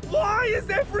there? Why is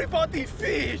everybody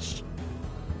fish?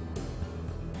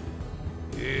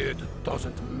 It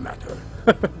doesn't matter.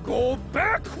 Go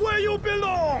back where you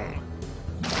belong!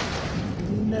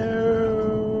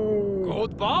 No.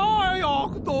 Goodbye,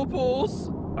 octopus!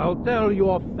 I'll tell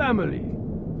your family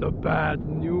the bad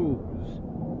news.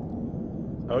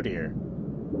 Oh dear.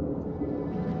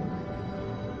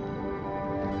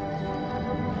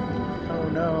 Oh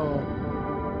no.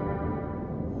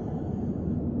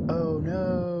 Oh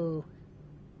no.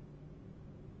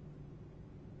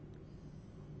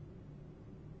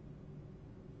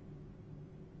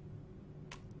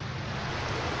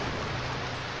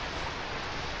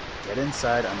 Get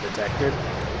inside undetected.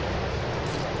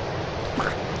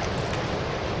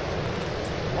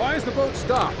 Why is the boat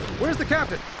stopped? Where's the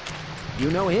captain?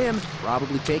 You know him,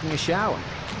 probably taking a shower.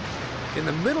 In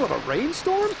the middle of a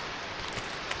rainstorm?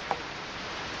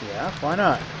 Yeah, why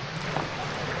not?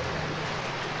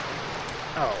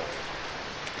 Oh.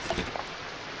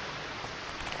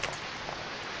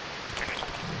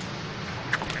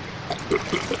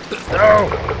 No!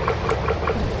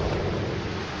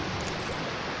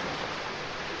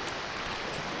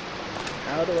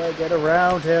 How do I get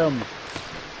around him?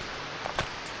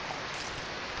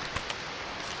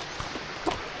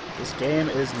 This game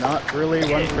is not really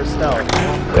one for stealth.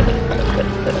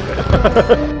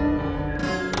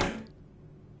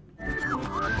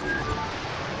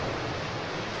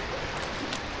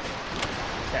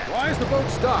 Why is the boat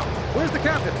stopped? Where's the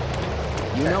captain?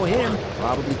 You know him,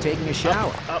 probably taking a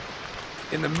shower. Up.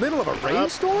 In the middle of a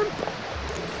rainstorm?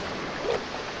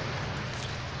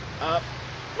 Up.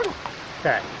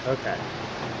 Okay, okay.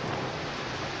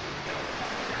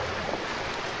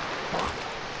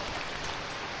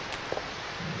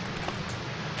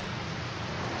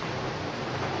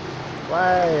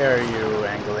 Why are you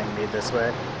angling me this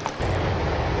way?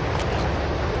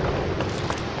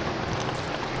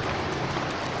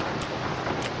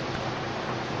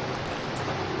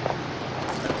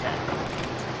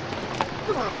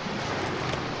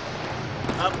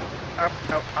 Up,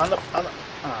 no, on the,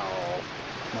 oh,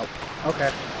 nope, okay.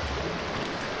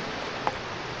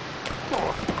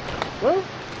 Whoa.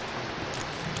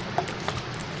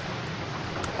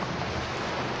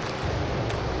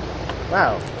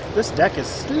 Wow, this deck is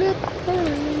slippery.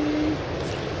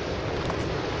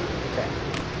 Okay.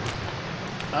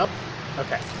 Up,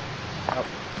 okay. Up.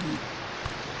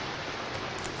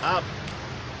 Up.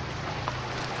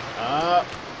 Up.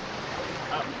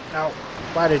 Up. No,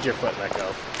 why did your foot let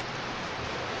go?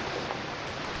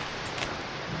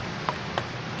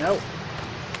 No.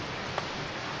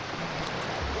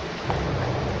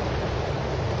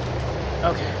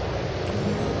 Okay.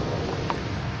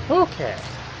 Okay.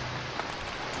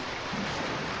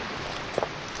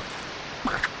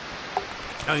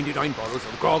 $99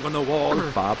 of grog on the wall.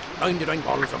 Bob.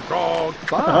 $99 of grog.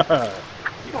 Bob.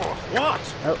 What?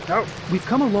 No, no. We've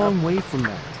come a long way from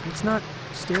that. Let's not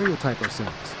stereotype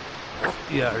ourselves.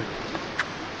 Yeah.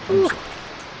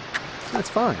 That's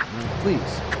fine. Now,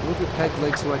 please, move your peg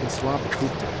leg so I can swap the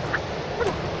poop tank.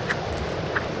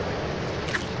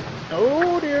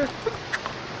 Oh dear.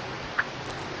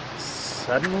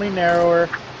 Suddenly narrower.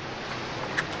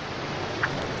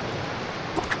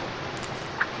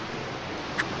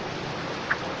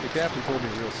 The captain told me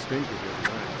a real stinker the other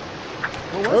night.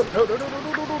 Well, no.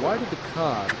 Why did the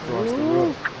cod cross the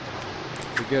road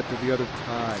to get to the other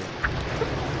tie?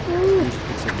 You should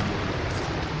consider moving.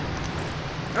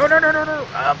 No.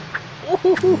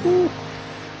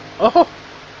 Oh.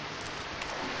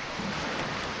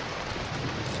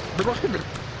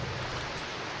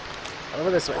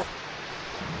 Over this way.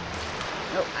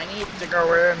 No, I need to go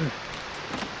in.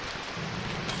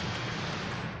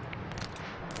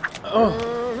 Oh.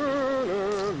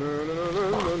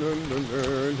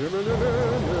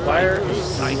 Fire is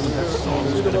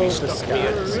suitable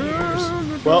disguise.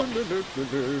 Well,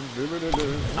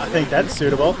 I think that's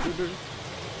suitable.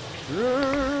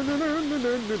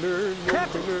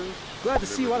 Captain, glad to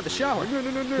see you out of the shower. Can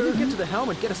you get to the helm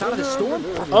and get us out of this storm?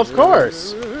 Of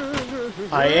course.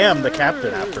 I am the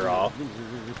captain, after all.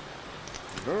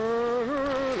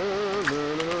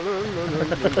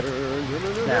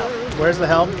 Now, where's the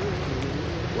helm?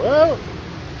 Whoa!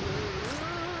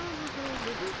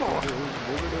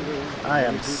 I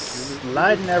am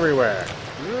sliding everywhere.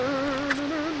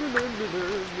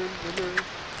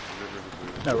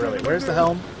 No, really, where's the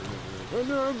helm?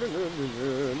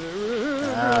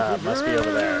 Ah, must be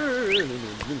over there.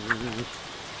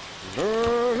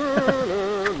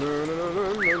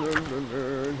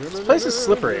 This place is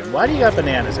slippery. Why do you got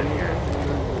bananas in here?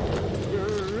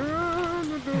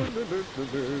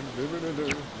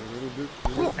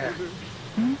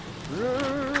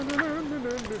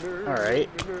 Alright,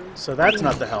 so that's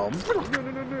not the helm.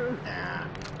 Ah.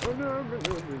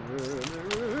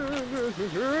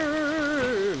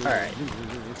 Alright,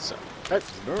 so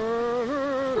that's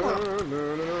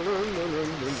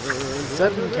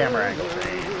 7 camera angle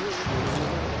change.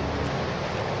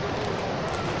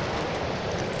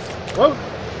 Whoa!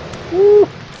 Woo!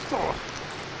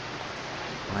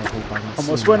 I hope I don't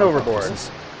Almost see went any overboard. octopuses.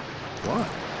 What?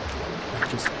 I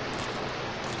just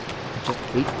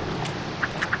hate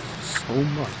so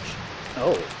much.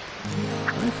 Oh. I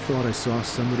thought I saw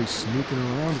somebody sneaking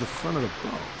around the front of the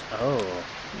boat. Oh.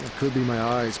 It could be my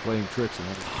eyes playing tricks on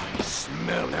me. I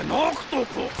smell an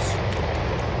octopus.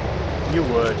 You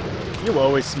would. You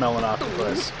always smell an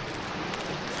octopus.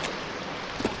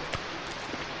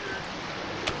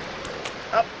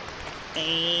 Up.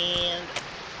 And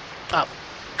up.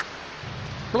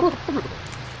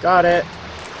 Got it.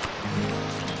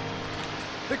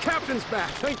 The captain's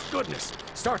back, thank goodness.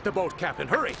 Start the boat, Captain,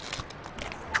 hurry.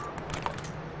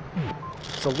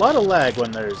 It's a lot of lag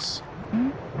when it's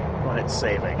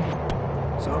saving.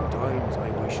 Sometimes I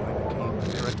wish I became a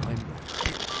maritime.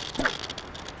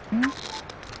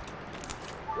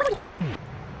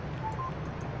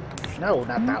 No,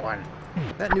 not that one.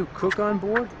 That new cook on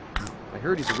board? I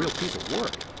heard he's a real piece of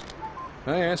work.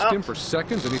 I asked him for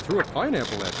seconds and he threw a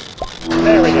pineapple at me.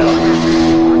 There we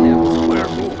go. We're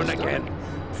moving again.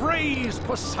 Praise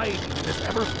Poseidon and his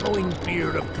ever-flowing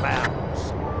beard of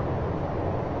clouds.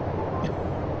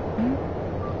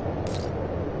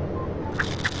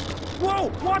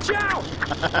 Whoa! Watch out!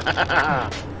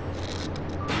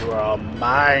 You are all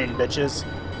mine, bitches.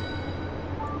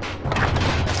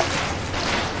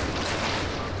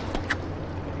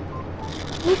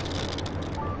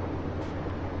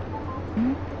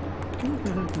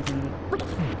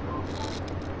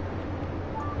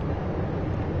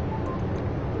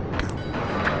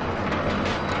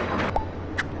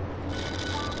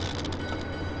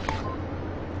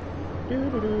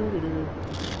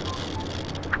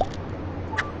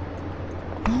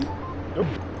 Nope.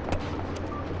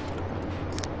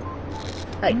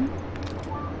 Hey.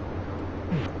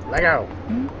 Let go.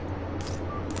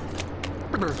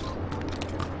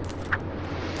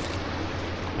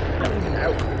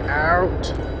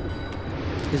 Out.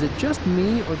 Is it just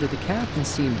me, or did the captain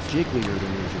seem jigglier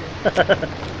than usual?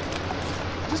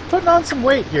 Just putting on some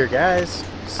weight here, guys.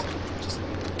 Just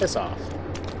piss off.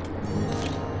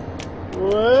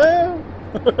 Whoa.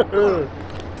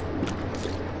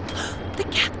 The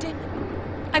captain!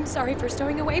 I'm sorry for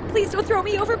stowing away. Please don't throw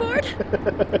me overboard.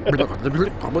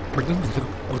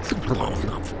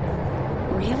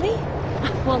 Really?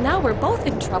 Well, now we're both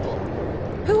in trouble.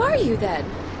 Who are you then?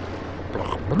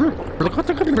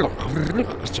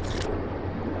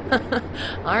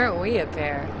 Aren't we a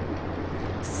pair?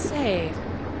 Say,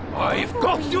 I've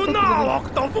got you now,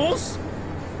 Octopus!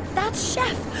 that's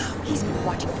Chef. He's been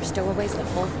watching for stowaways the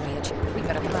whole voyage. We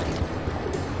better run.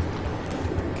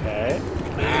 Okay.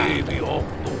 Baby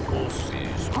Octopus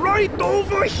is right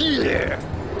over here!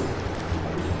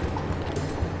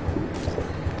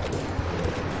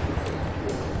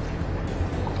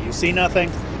 You see nothing?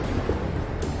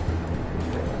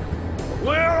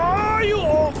 Where are you,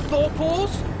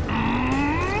 Octopus?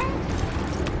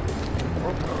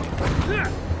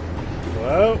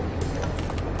 Whoa.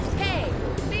 Hey,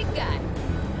 big guy.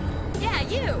 Yeah,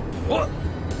 you. What?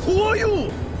 Who are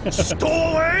you?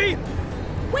 Stowaway?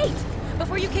 Wait,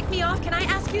 before you kick me off, can I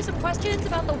ask you some questions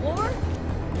about the war?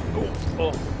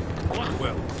 Oh,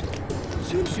 well,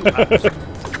 since you asked,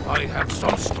 I have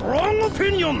some strong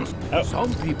opinions. Oh,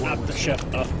 some people not would the say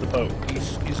chef off the boat.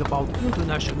 this is about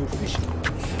international fishing.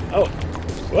 Oh.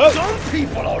 Whoa. Some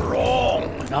people are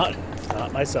wrong. Not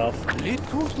myself.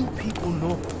 Little do people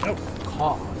know. Nope.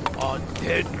 Cod are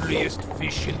deadliest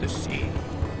fish in the sea.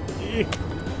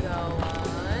 Go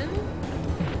on.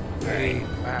 They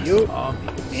vast You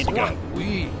armies. need to go.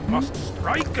 We must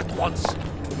strike at once.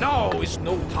 Now is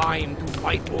no time to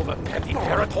fight over petty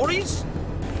territories.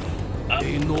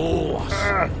 They know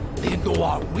us. They know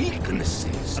our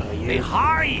weaknesses. They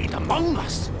hide among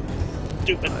us.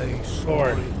 Stupid I saw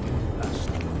sword. it last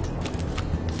night.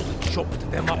 I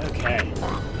chopped them up. Okay.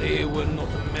 They were not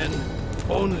men,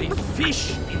 only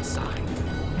fish inside.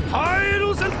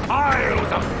 Piles and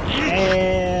piles of fish.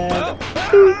 And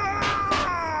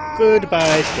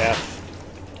goodbye, Chef.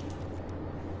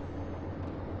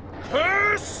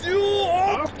 Curse you,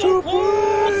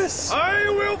 octopus! I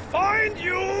will find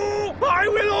you! I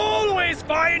will always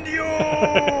find you!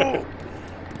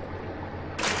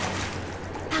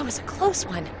 That was a close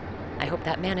one. I hope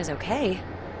that man is okay.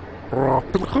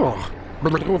 All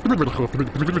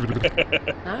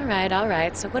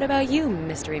right. So what about you,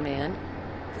 mystery man?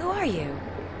 Who are you?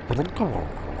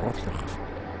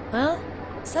 Well,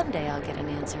 someday I'll get an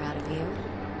answer out of you.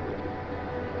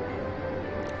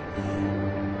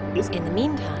 In the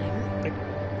meantime,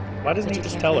 why doesn't he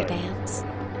just tell her? Dance?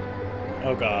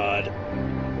 Oh God!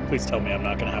 Please tell me I'm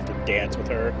not gonna have to dance with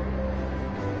her.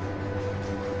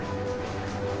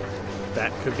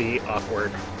 That could be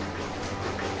awkward.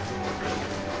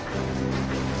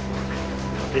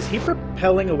 Is he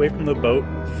propelling away from the boat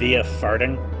via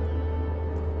farting?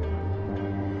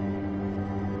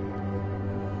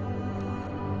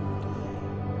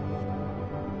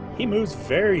 He moves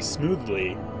very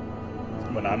smoothly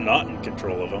when I'm not in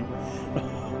control of him.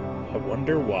 I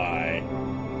wonder why.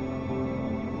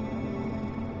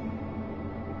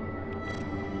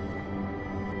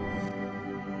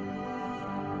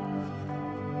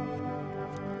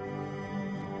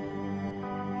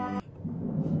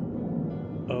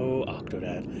 Oh,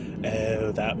 Octodad.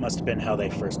 Oh, that must have been how they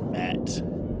first met.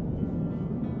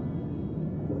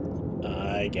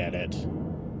 I get it.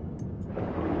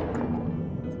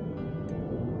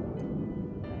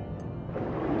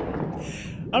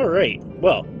 Alright,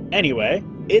 well, anyway,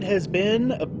 it has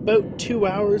been about 2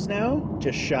 hours now,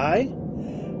 just shy.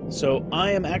 So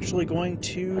I am actually going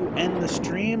to end the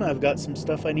stream. I've got some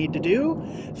stuff I need to do.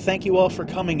 Thank you all for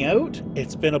coming out.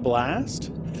 It's been a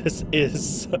blast. This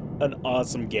is an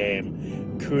awesome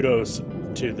game. Kudos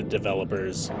to the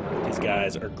developers. These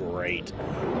guys are great.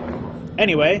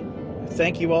 Anyway,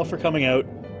 thank you all for coming out,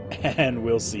 and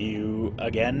we'll see you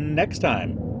again next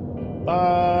time.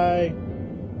 Bye!